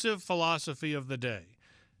inclusive philosophy of the day.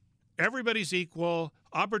 Everybody's equal,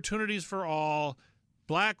 opportunities for all,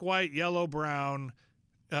 black, white, yellow, brown,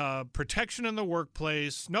 protection in the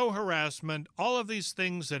workplace, no harassment, all of these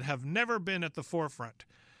things that have never been at the forefront.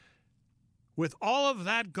 With all of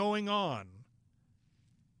that going on,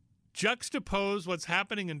 juxtapose what's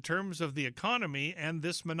happening in terms of the economy and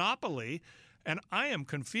this monopoly, and I am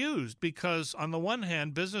confused because on the one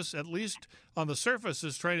hand, business, at least on the surface,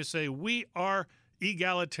 is trying to say we are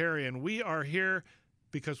egalitarian. We are here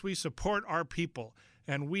because we support our people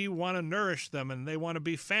and we want to nourish them and they want to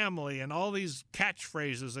be family, and all these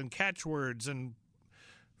catchphrases and catchwords and,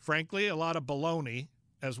 frankly, a lot of baloney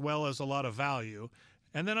as well as a lot of value.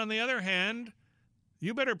 And then on the other hand,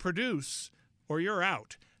 you better produce or you're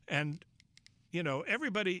out. And,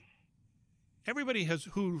 everybody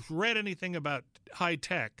who's read anything about high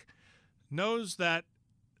tech knows that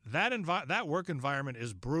work environment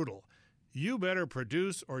is brutal. You better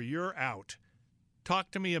produce or you're out.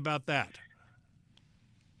 Talk to me about that.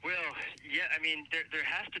 Well, yeah, there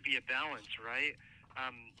has to be a balance, right?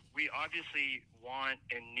 We obviously want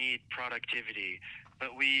and need productivity,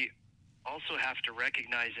 but we also have to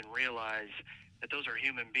recognize and realize that those are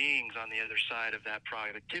human beings on the other side of that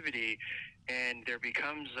productivity, and there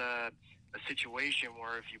becomes a situation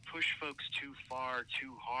where if you push folks too far,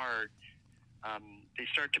 too hard, they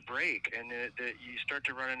start to break, and you start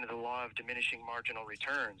to run into the law of diminishing marginal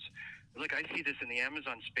returns. Look, I see this in the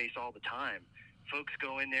Amazon space all the time. Folks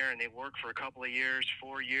go in there and they work for a couple of years,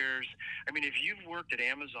 4 years. If you've worked at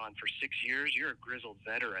Amazon for 6 years, you're a grizzled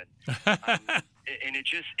veteran. And it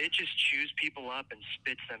just chews people up and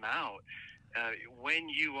spits them out. when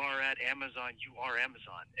you are at Amazon, you are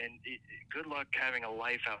Amazon, and good luck having a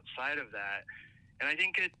life outside of that. And I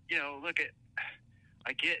think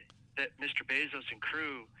I get that Mr. Bezos and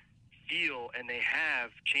crew feel and they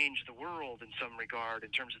have changed the world in some regard in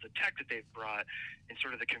terms of the tech that they've brought and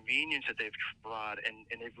sort of the convenience that they've brought, and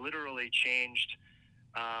they've literally changed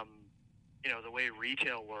the way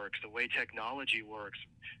retail works, the way technology works.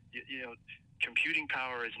 Computing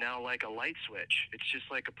power is now like a light switch. It's just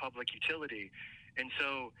like a public utility. And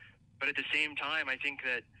so, but at the same time, I think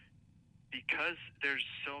that because there's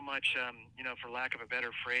so much, for lack of a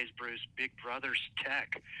better phrase, Bruce, Big Brother's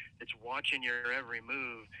tech that's watching your every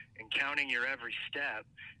move and counting your every step.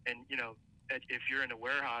 And, if you're in a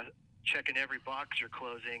warehouse, checking every box you're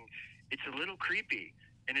closing, it's a little creepy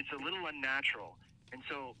and it's a little unnatural. And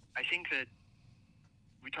so I think that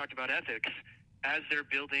we talked about ethics as they're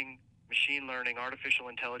building machine learning, artificial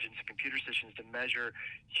intelligence, and computer systems to measure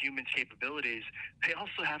humans' capabilities. They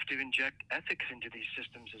also have to inject ethics into these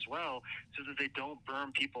systems as well, so that they don't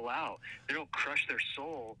burn people out. They don't crush their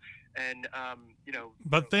soul. And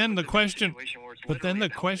But then the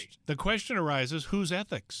question arises: whose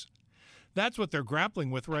ethics? That's what they're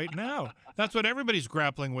grappling with right now. That's what everybody's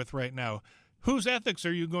grappling with right now. Whose ethics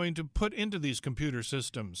are you going to put into these computer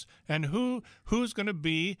systems, and who's going to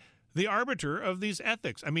be the arbiter of these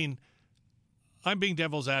ethics? I mean, I'm being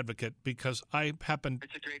devil's advocate because I happen.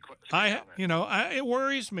 It's a great question. It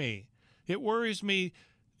worries me. It worries me.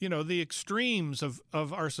 The extremes of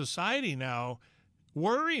our society now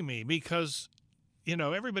worry me because,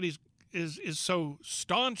 everybody is so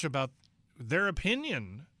staunch about their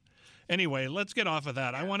opinion. Anyway, let's get off of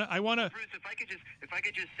that. I want to. Bruce, if I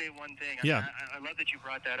could just say one thing. Yeah. I love that you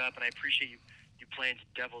brought that up, and I appreciate you playing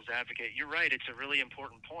devil's advocate. You're right. It's a really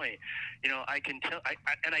important point. I can tell,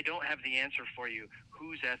 and I don't have the answer for you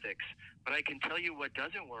whose ethics, but I can tell you what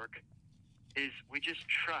doesn't work is we just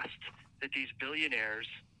trust that these billionaires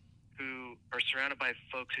who are surrounded by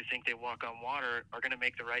folks who think they walk on water are going to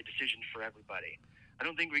make the right decisions for everybody. I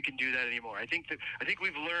don't think we can do that anymore. I think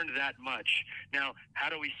we've learned that much. Now, how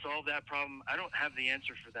do we solve that problem? I don't have the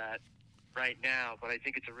answer for that right now, but I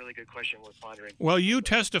think it's a really good question worth pondering. Well, you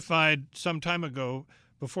testified some time ago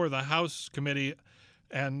before the House committee,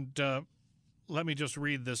 and let me just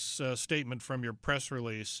read this statement from your press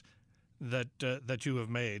release that you have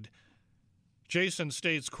made. Jason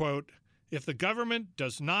states, quote, "If the government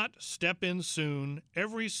does not step in soon,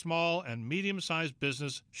 every small and medium-sized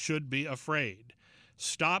business should be afraid.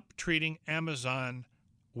 Stop treating Amazon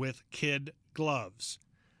with kid gloves."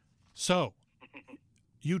 So,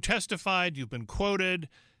 you testified, you've been quoted,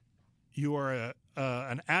 you are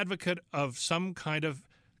an advocate of some kind of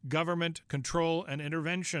government control and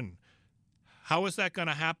intervention. How is that going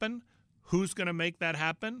to happen? Who's going to make that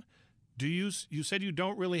happen? You said you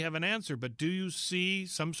don't really have an answer, but do you see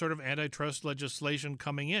some sort of antitrust legislation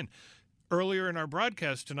coming in? Earlier in our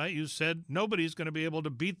broadcast tonight, you said nobody's going to be able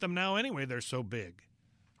to beat them now anyway. They're so big.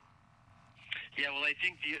 Yeah, well, I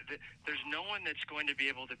think there's no one that's going to be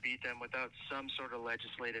able to beat them without some sort of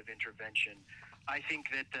legislative intervention. I think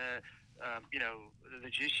that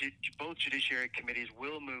both judiciary committees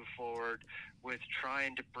will move forward with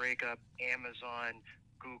trying to break up Amazon,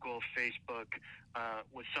 Google, Facebook,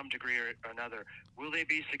 with some degree or another. Will they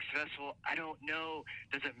be successful? I don't know.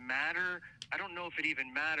 Does it matter? I don't know if it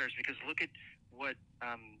even matters, because look at what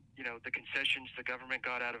the concessions the government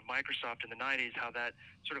got out of Microsoft in the 90s, how that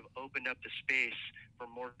sort of opened up the space for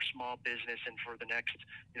more small business and for the next,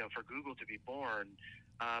 for Google to be born.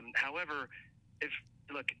 However, if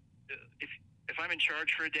I'm in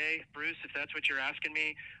charge for a day, Bruce, if that's what you're asking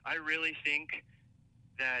me, I really think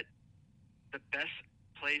that the best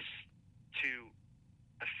place to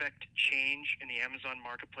affect change in the Amazon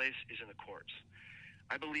marketplace is in the courts.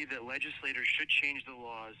 I believe that legislators should change the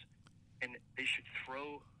laws, and they should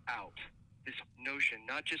throw out this notion,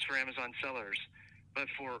 not just for Amazon sellers, but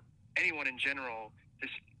for anyone in general, this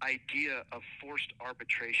idea of forced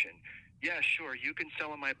arbitration. Yeah, sure, you can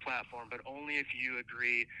sell on my platform, but only if you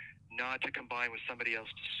agree not to combine with somebody else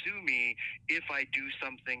to sue me if I do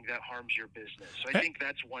something that harms your business. So I think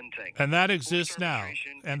that's one thing. And that exists now.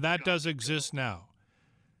 And that does exist now.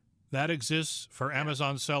 That exists for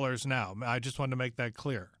Amazon sellers now. I just wanted to make that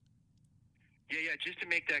clear. Yeah, just to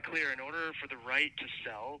make that clear, in order for the right to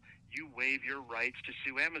sell, you waive your rights to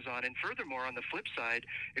sue Amazon. And furthermore, on the flip side,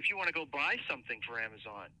 if you want to go buy something for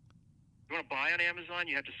Amazon, you want to buy on Amazon,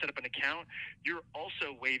 you have to set up an account. You're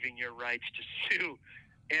also waiving your rights to sue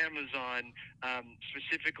Amazon,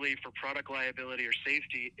 specifically for product liability or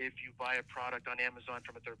safety if you buy a product on Amazon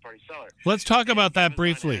from a third-party seller. Let's talk about that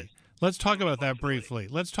briefly. Let's talk about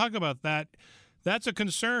that That's a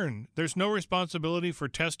concern. There's no responsibility for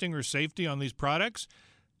testing or safety on these products.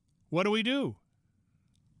 What do we do?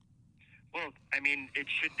 Well, I mean, it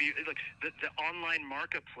should be, look, the online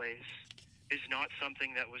marketplace is not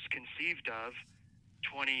something that was conceived of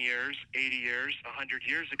 20 years, 80 years, 100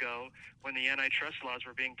 years ago when the antitrust laws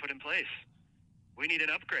were being put in place. We need an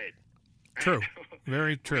upgrade. True.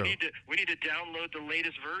 Very true. We need to download the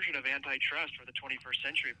latest version of antitrust for the 21st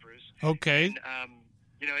century, Bruce. Okay. And,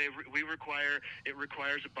 it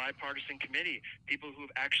requires a bipartisan committee, people who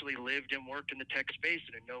have actually lived and worked in the tech space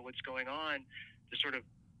and who know what's going on to sort of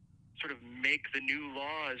make the new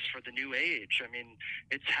laws for the new age. I mean,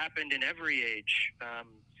 it's happened in every age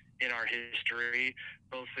in our history,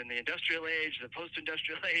 both in the industrial age, the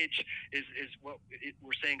post-industrial age is what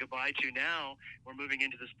we're saying goodbye to now. We're moving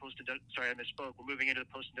into this We're moving into the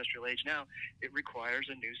post-industrial age now. It requires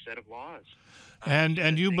a new set of laws. And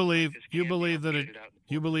you believe it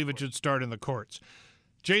should start in the courts.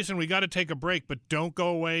 Jason, we got to take a break, but don't go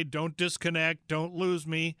away. Don't disconnect. Don't lose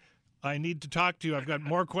me. I need to talk to you. I've got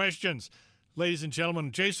more questions. Ladies and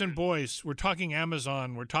gentlemen, Jason Boyce, we're talking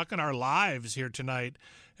Amazon. We're talking our lives here tonight,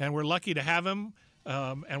 and we're lucky to have him.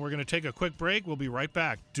 And we're going to take a quick break. We'll be right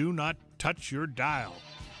back. Do not touch your dial.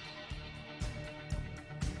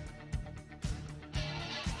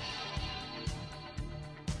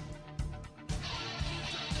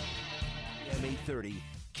 AM830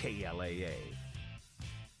 KLAA.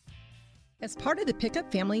 As part of the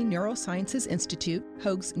Pickup Family Neurosciences Institute,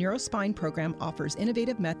 Hoag's Neurospine program offers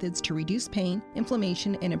innovative methods to reduce pain,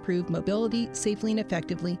 inflammation, and improve mobility safely and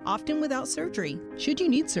effectively, often without surgery. Should you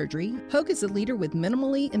need surgery, Hoag is a leader with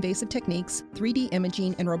minimally invasive techniques, 3D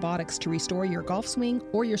imaging, and robotics to restore your golf swing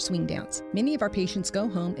or your swing dance. Many of our patients go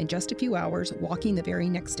home in just a few hours, walking the very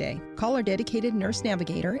next day. Call our dedicated nurse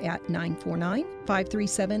navigator at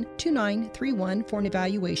 949-537-2931 for an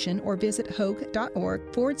evaluation or visit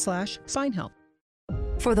hoag.org/spine help.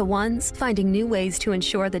 For the ones finding new ways to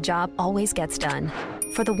ensure the job always gets done.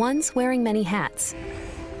 For the ones wearing many hats.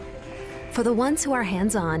 For the ones who are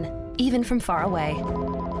hands-on, even from far away.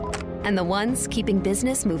 And the ones keeping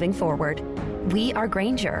business moving forward. We are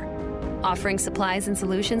Grainger, offering supplies and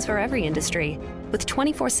solutions for every industry, with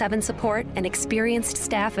 24/7 support and experienced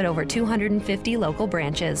staff at over 250 local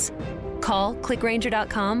branches. Call,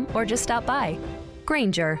 clickgrainger.com, or just stop by.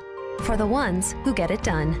 Grainger, for the ones who get it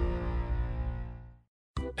done.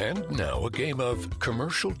 And now a game of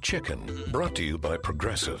Commercial Chicken, brought to you by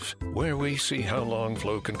Progressive, where we see how long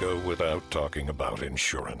Flo can go without talking about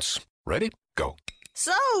insurance. Ready? Go.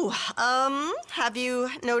 So, have you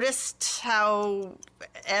noticed how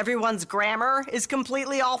everyone's grammar is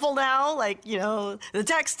completely awful now? Like, the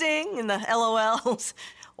texting and the LOLs.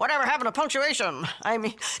 Whatever happened to punctuation? I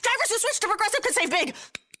mean, drivers who switch to Progressive could save big.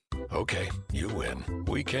 Okay, you win.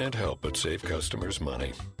 We can't help but save customers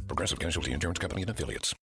money. Progressive Casualty Insurance Company and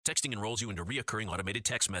Affiliates. Texting enrolls you into reoccurring automated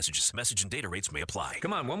text messages. Message and data rates may apply.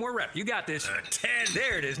 Come on, one more rep. You got this. 10.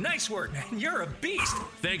 There it is. Nice work, man. You're a beast.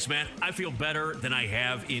 Thanks, man. I feel better than I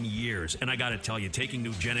have in years. And I got to tell you, taking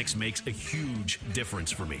Nugenix makes a huge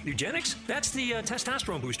difference for me. Nugenix? That's the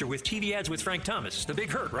testosterone booster with TV ads with Frank Thomas. The big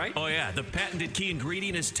hurt, right? Oh, yeah. The patented key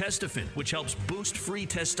ingredient is Testofen, which helps boost free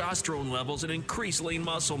testosterone levels and increase lean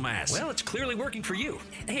muscle mass. Well, it's clearly working for you.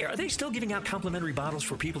 Hey, are they still giving out complimentary bottles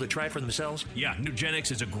for people to try it for themselves? Yeah,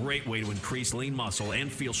 Nugenix is a great way to increase lean muscle and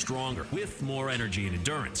feel stronger with more energy and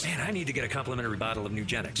endurance. Man, I need to get a complimentary bottle of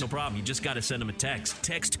Nugenix. No problem. You just got to send them a text.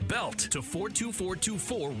 Text BELT to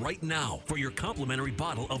 42424 right now for your complimentary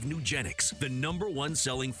bottle of Nugenix, the #1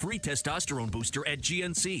 selling free testosterone booster at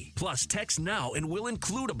GNC. Plus, text now and we'll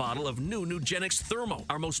include a bottle of new Nugenix Thermo,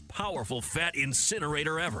 our most powerful fat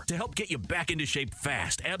incinerator ever, to help get you back into shape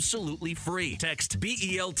fast, absolutely free. Text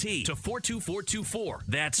BELT to 42424.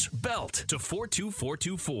 That's BELT to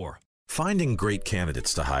 42424. Finding great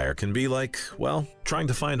candidates to hire can be like, well, trying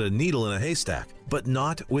to find a needle in a haystack, but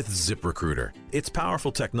not with ZipRecruiter. Its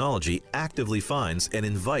powerful technology actively finds and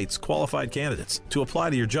invites qualified candidates to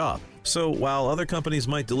apply to your job. So while other companies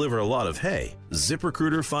might deliver a lot of hay,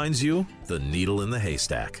 ZipRecruiter finds you the needle in the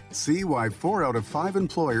haystack. See why 4 out of 5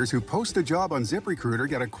 employers who post a job on ZipRecruiter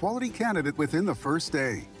get a quality candidate within the first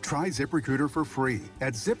day. Try ZipRecruiter for free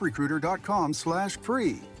at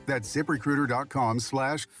ZipRecruiter.com/free. That's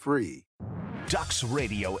ZipRecruiter.com/free. Ducks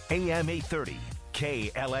Radio AM 830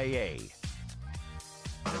 KLAA.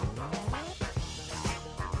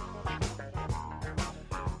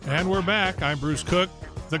 And we're back. I'm Bruce Cook.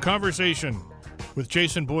 The conversation with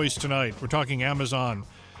Jason Boyce tonight. We're talking Amazon.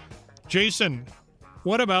 Jason,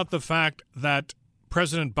 what about the fact that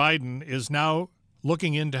President Biden is now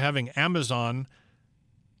looking into having Amazon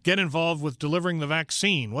get involved with delivering the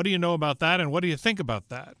vaccine. What do you know about that, and what do you think about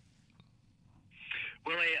that?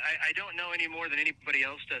 Well, I don't know any more than anybody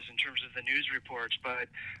else does in terms of the news reports, but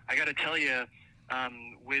I got to tell you,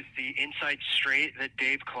 with the Insight Straight that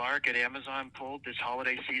Dave Clark at Amazon pulled this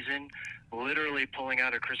holiday season, literally pulling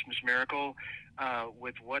out a Christmas miracle,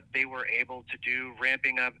 with what they were able to do,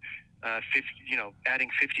 ramping up, adding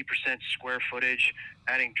 50% square footage,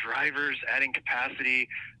 adding drivers, adding capacity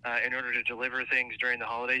in order to deliver things during the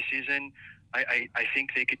holiday season. I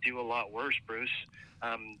think they could do a lot worse, Bruce.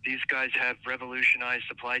 These guys have revolutionized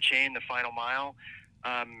supply chain, the final mile.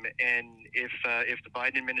 And if the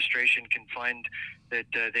Biden administration can find that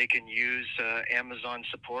they can use Amazon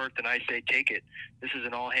support, then I say take it. This is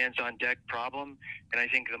an all-hands-on-deck problem, and I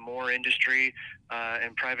think the more industry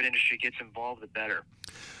and private industry gets involved, the better.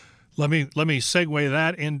 Let me segue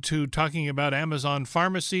that into talking about Amazon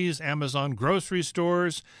pharmacies, Amazon grocery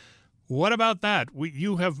stores. What about that?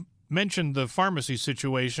 You have mentioned the pharmacy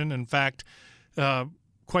situation. In fact,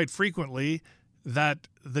 quite frequently, that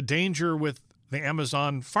the danger with the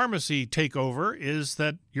Amazon pharmacy takeover is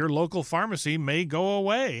that your local pharmacy may go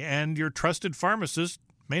away and your trusted pharmacist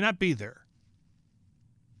may not be there.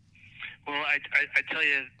 Well, I tell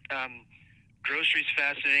you, grocery's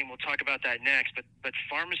fascinating. We'll talk about that next. But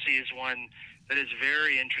pharmacy is one that is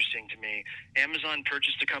very interesting to me. Amazon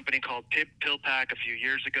purchased a company called PillPack a few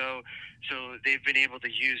years ago, so they've been able to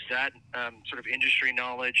use that sort of industry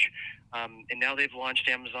knowledge, and now they've launched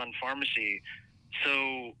Amazon Pharmacy.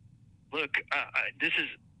 So, look,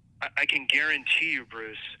 I can guarantee you,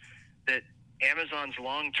 Bruce, that Amazon's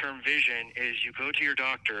long-term vision is you go to your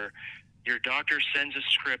doctor sends a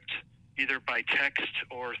script either by text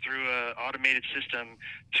or through an automated system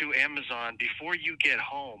to Amazon. Before you get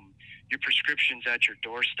home, your prescription's at your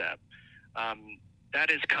doorstep.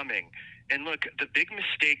 That is coming. And look, the big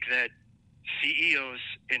mistake that CEOs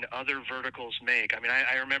in other verticals make. I mean,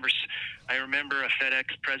 I remember a FedEx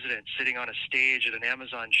president sitting on a stage at an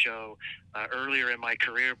Amazon show earlier in my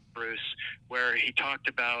career, Bruce, where he talked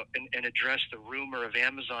about and addressed the rumor of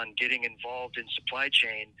Amazon getting involved in supply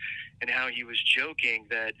chain, and how he was joking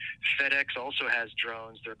that FedEx also has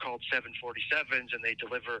drones. They're called 747s, and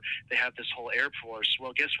they have this whole air force.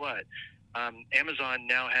 Well, guess what? Amazon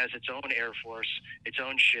now has its own air force, its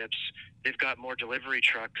own ships. They've got more delivery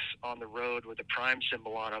trucks on the road with a Prime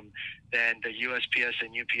symbol on them than the USPS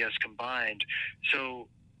and UPS combined. So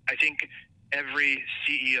I think every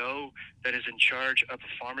CEO that is in charge of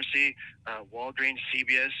a pharmacy, Walgreens,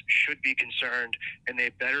 CVS, should be concerned, and they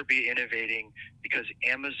better be innovating, because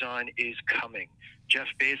Amazon is coming. Jeff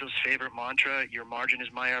Bezos' favorite mantra, your margin is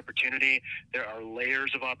my opportunity. There are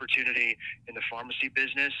layers of opportunity in the pharmacy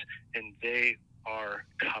business, and they are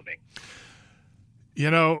coming.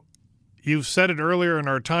 You know, you've said it earlier in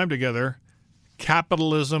our time together,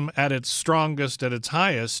 capitalism at its strongest, at its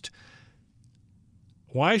highest.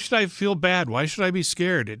 Why should I feel bad? Why should I be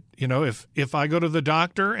scared? If I go to the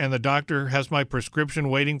doctor and the doctor has my prescription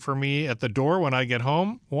waiting for me at the door when I get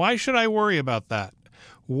home, why should I worry about that?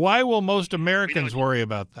 Why will most Americans worry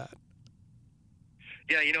about that?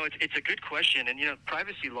 Yeah, it's a good question. And,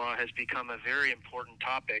 privacy law has become a very important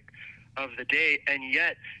topic of the day. And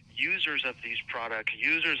yet users of these products,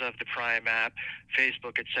 users of the Prime app,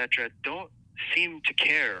 Facebook, etc., don't seem to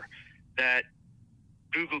care that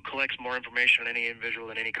Google collects more information on any individual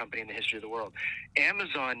than any company in the history of the world.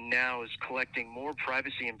 Amazon now is collecting more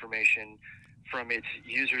privacy information from its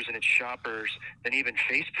users and its shoppers than even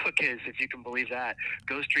Facebook is, if you can believe that.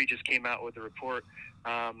 Ghost Tree just came out with a report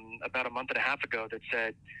about a month and a half ago that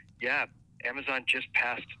said, yeah, Amazon just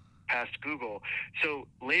passed Google. So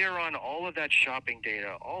layer on all of that shopping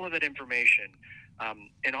data, all of that information,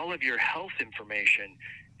 and all of your health information.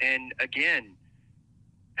 And again,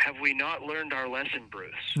 have we not learned our lesson,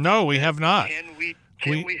 Bruce? No, we have not.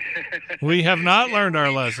 We have not learned our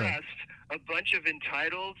lesson. Trust a bunch of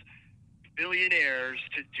entitled billionaires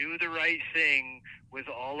to do the right thing with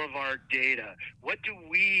all of our data? What do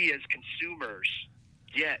we as consumers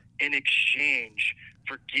get in exchange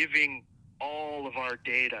for giving all of our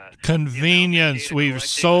data? Convenience. We've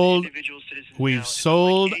sold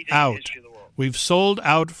out. We've sold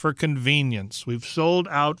out for convenience. We've sold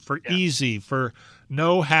out for easy, for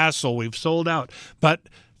no hassle. We've sold out. But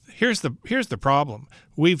here's the problem.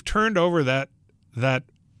 We've turned over that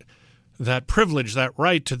privilege, that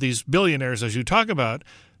right to these billionaires, as you talk about,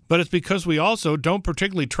 but it's because we also don't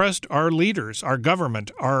particularly trust our leaders, our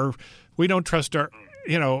government, we don't trust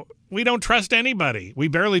anybody. We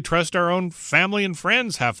barely trust our own family and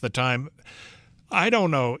friends half the time. I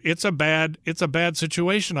don't know. It's a bad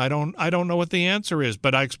situation. I don't know what the answer is,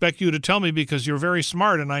 but I expect you to tell me because you're very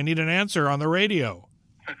smart and I need an answer on the radio.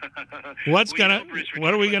 What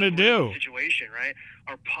are we gonna do? Situation, right?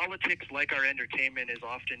 Our politics, like our entertainment, is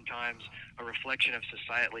oftentimes a reflection of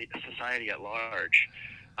society at large.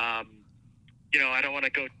 I don't want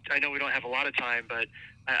to go. I know we don't have a lot of time, but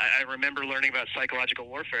I remember learning about psychological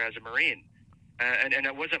warfare as a Marine. And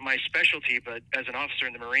it wasn't my specialty, but as an officer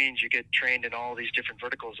in the Marines, you get trained in all these different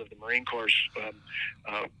verticals of the Marine Corps,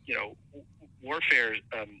 warfare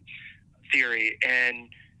theory. And,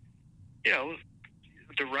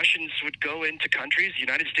 the Russians would go into countries, the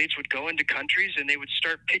United States would go into countries, and they would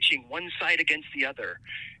start pitching one side against the other.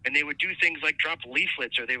 And they would do things like drop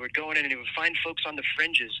leaflets, or they would go in and they would find folks on the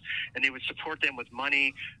fringes, and they would support them with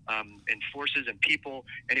money and forces and people,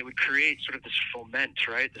 and it would create sort of this foment,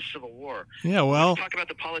 right, the Civil War. Yeah, well... Let's talk about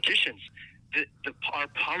the politicians. Our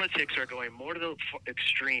politics are going more to the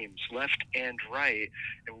extremes, left and right.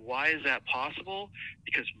 And why is that possible?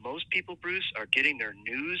 Because most people, Bruce, are getting their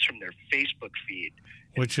news from their Facebook feed.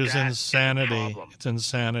 Which is insanity. It's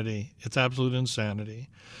insanity. It's absolute insanity.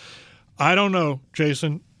 I don't know,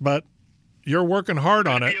 Jason, but you're working hard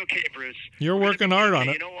on it. Okay, Bruce. You're working hard on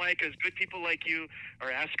it. You know why? Because good people like you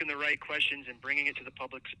are asking the right questions and bringing it to the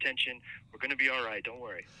public's attention. We're going to be all right. Don't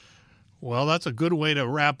worry. Well, that's a good way to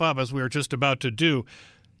wrap up, as we were just about to do.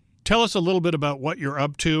 Tell us a little bit about what you're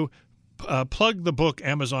up to. Plug the book,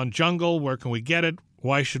 Amazon Jungle. Where can we get it?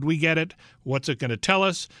 Why should we get it? What's it going to tell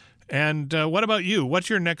us? And what about you? What's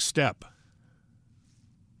your next step?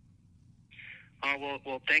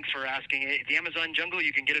 Well, thanks for asking. The Amazon Jungle,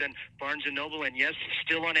 you can get it on Barnes & Noble, and yes,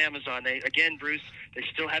 still on Amazon. Bruce, they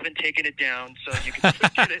still haven't taken it down, so you can still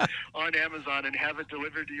get it on Amazon and have it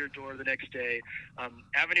delivered to your door the next day.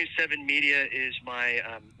 Avenue 7 Media is I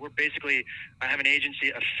have an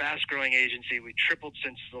agency, a fast-growing agency. We tripled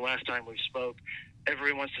since the last time we spoke.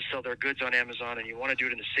 Everyone wants to sell their goods on Amazon, and you want to do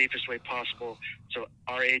it in the safest way possible. So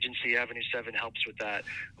our agency, Avenue 7, helps with that.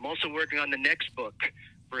 I'm also working on the next book,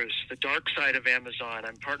 Bruce, The Dark Side of Amazon.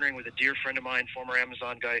 I'm partnering with a dear friend of mine, former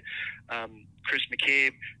Amazon guy, Chris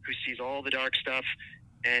McCabe, who sees all the dark stuff.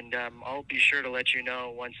 And I'll be sure to let you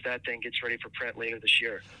know once that thing gets ready for print later this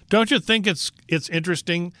year. Don't you think it's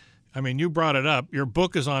interesting? I mean, you brought it up. Your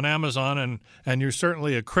book is on Amazon, and you're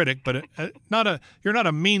certainly a critic, but you're not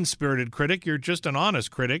a mean-spirited critic. You're just an honest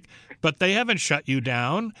critic. But they haven't shut you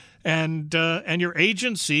down, and your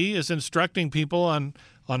agency is instructing people on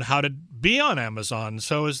how to be on Amazon.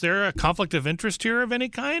 So is there a conflict of interest here of any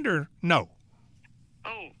kind, or no?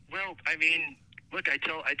 Oh, well, I mean, look, I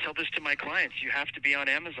tell this to my clients. You have to be on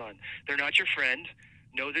Amazon. They're not your friend.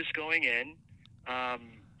 Know this going in.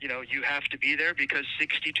 You have to be there because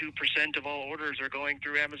 62% of all orders are going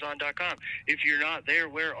through Amazon.com. If you're not there,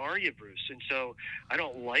 where are you, Bruce? And so I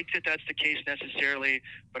don't like that that's the case necessarily,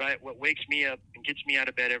 but what wakes me up and gets me out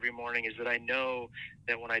of bed every morning is that I know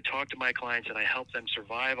that when I talk to my clients and I help them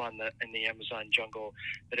survive in the Amazon jungle,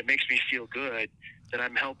 that it makes me feel good, that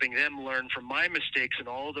I'm helping them learn from my mistakes in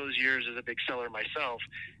all those years as a big seller myself,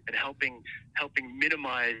 and helping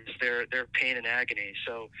minimize their pain and agony.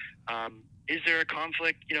 So, is there a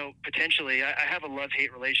conflict? Potentially. I have a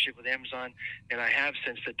love-hate relationship with Amazon, and I have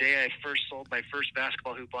since the day I first sold my first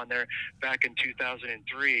basketball hoop on there back in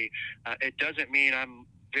 2003. It doesn't mean I'm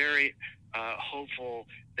very hopeful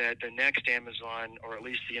that the next Amazon, or at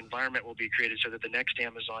least the environment will be created so that the next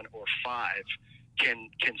Amazon or 5 can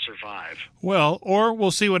survive. Well, or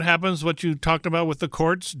we'll see what happens, what you talked about with the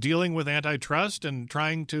courts, dealing with antitrust and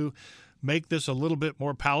trying to make this a little bit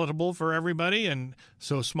more palatable for everybody, and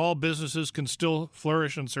so small businesses can still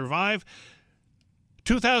flourish and survive.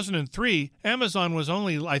 2003, Amazon was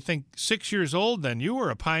only, I think, 6 years old then. You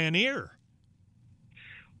were a pioneer.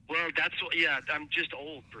 Well, I'm just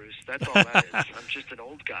old, Bruce. That's all that is. I'm just an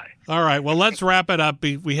old guy. All right, well, let's wrap it up.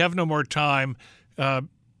 We have no more time.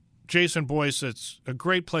 Jason Boyce, it's a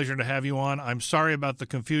great pleasure to have you on. I'm sorry about the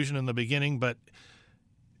confusion in the beginning, but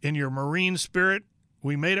in your Marine spirit,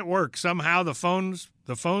 we made it work. Somehow the phones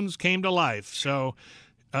came to life. So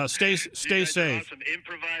stay safe. Awesome.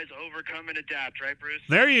 Improvise, overcome, and adapt, right, Bruce?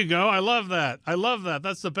 There you go. I love that.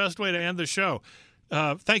 That's the best way to end the show.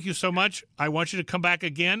 Thank you so much. I want you to come back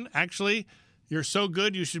again. Actually, you're so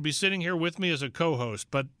good, you should be sitting here with me as a co-host.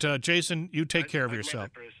 But, Jason, you take care of yourself. Love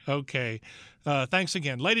it, Bruce. Okay. Thanks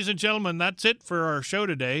again. Ladies and gentlemen, that's it for our show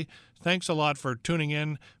today. Thanks a lot for tuning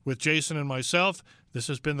in with Jason and myself. This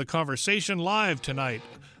has been The Conversation live tonight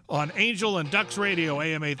on Angel and Ducks Radio,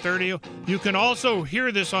 AM 830. You can also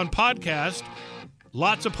hear this on podcast.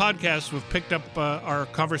 Lots of podcasts have picked up our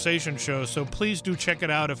conversation show, so please do check it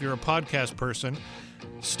out if you're a podcast person.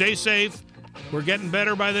 Stay safe. We're getting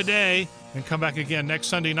better by the day. And come back again next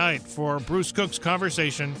Sunday night for Bruce Cook's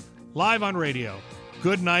Conversation live on radio.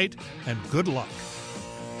 Good night and good luck.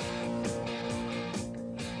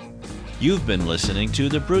 You've been listening to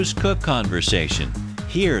The Bruce Cook Conversation.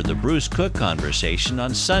 Hear The Bruce Cook Conversation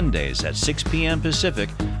on Sundays at 6 p.m. Pacific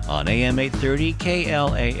on AM 830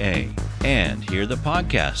 KLAA. And hear the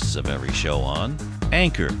podcasts of every show on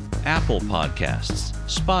Anchor, Apple Podcasts,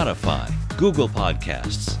 Spotify, Google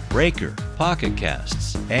Podcasts, Breaker, Pocket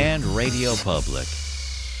Casts, and Radio Public.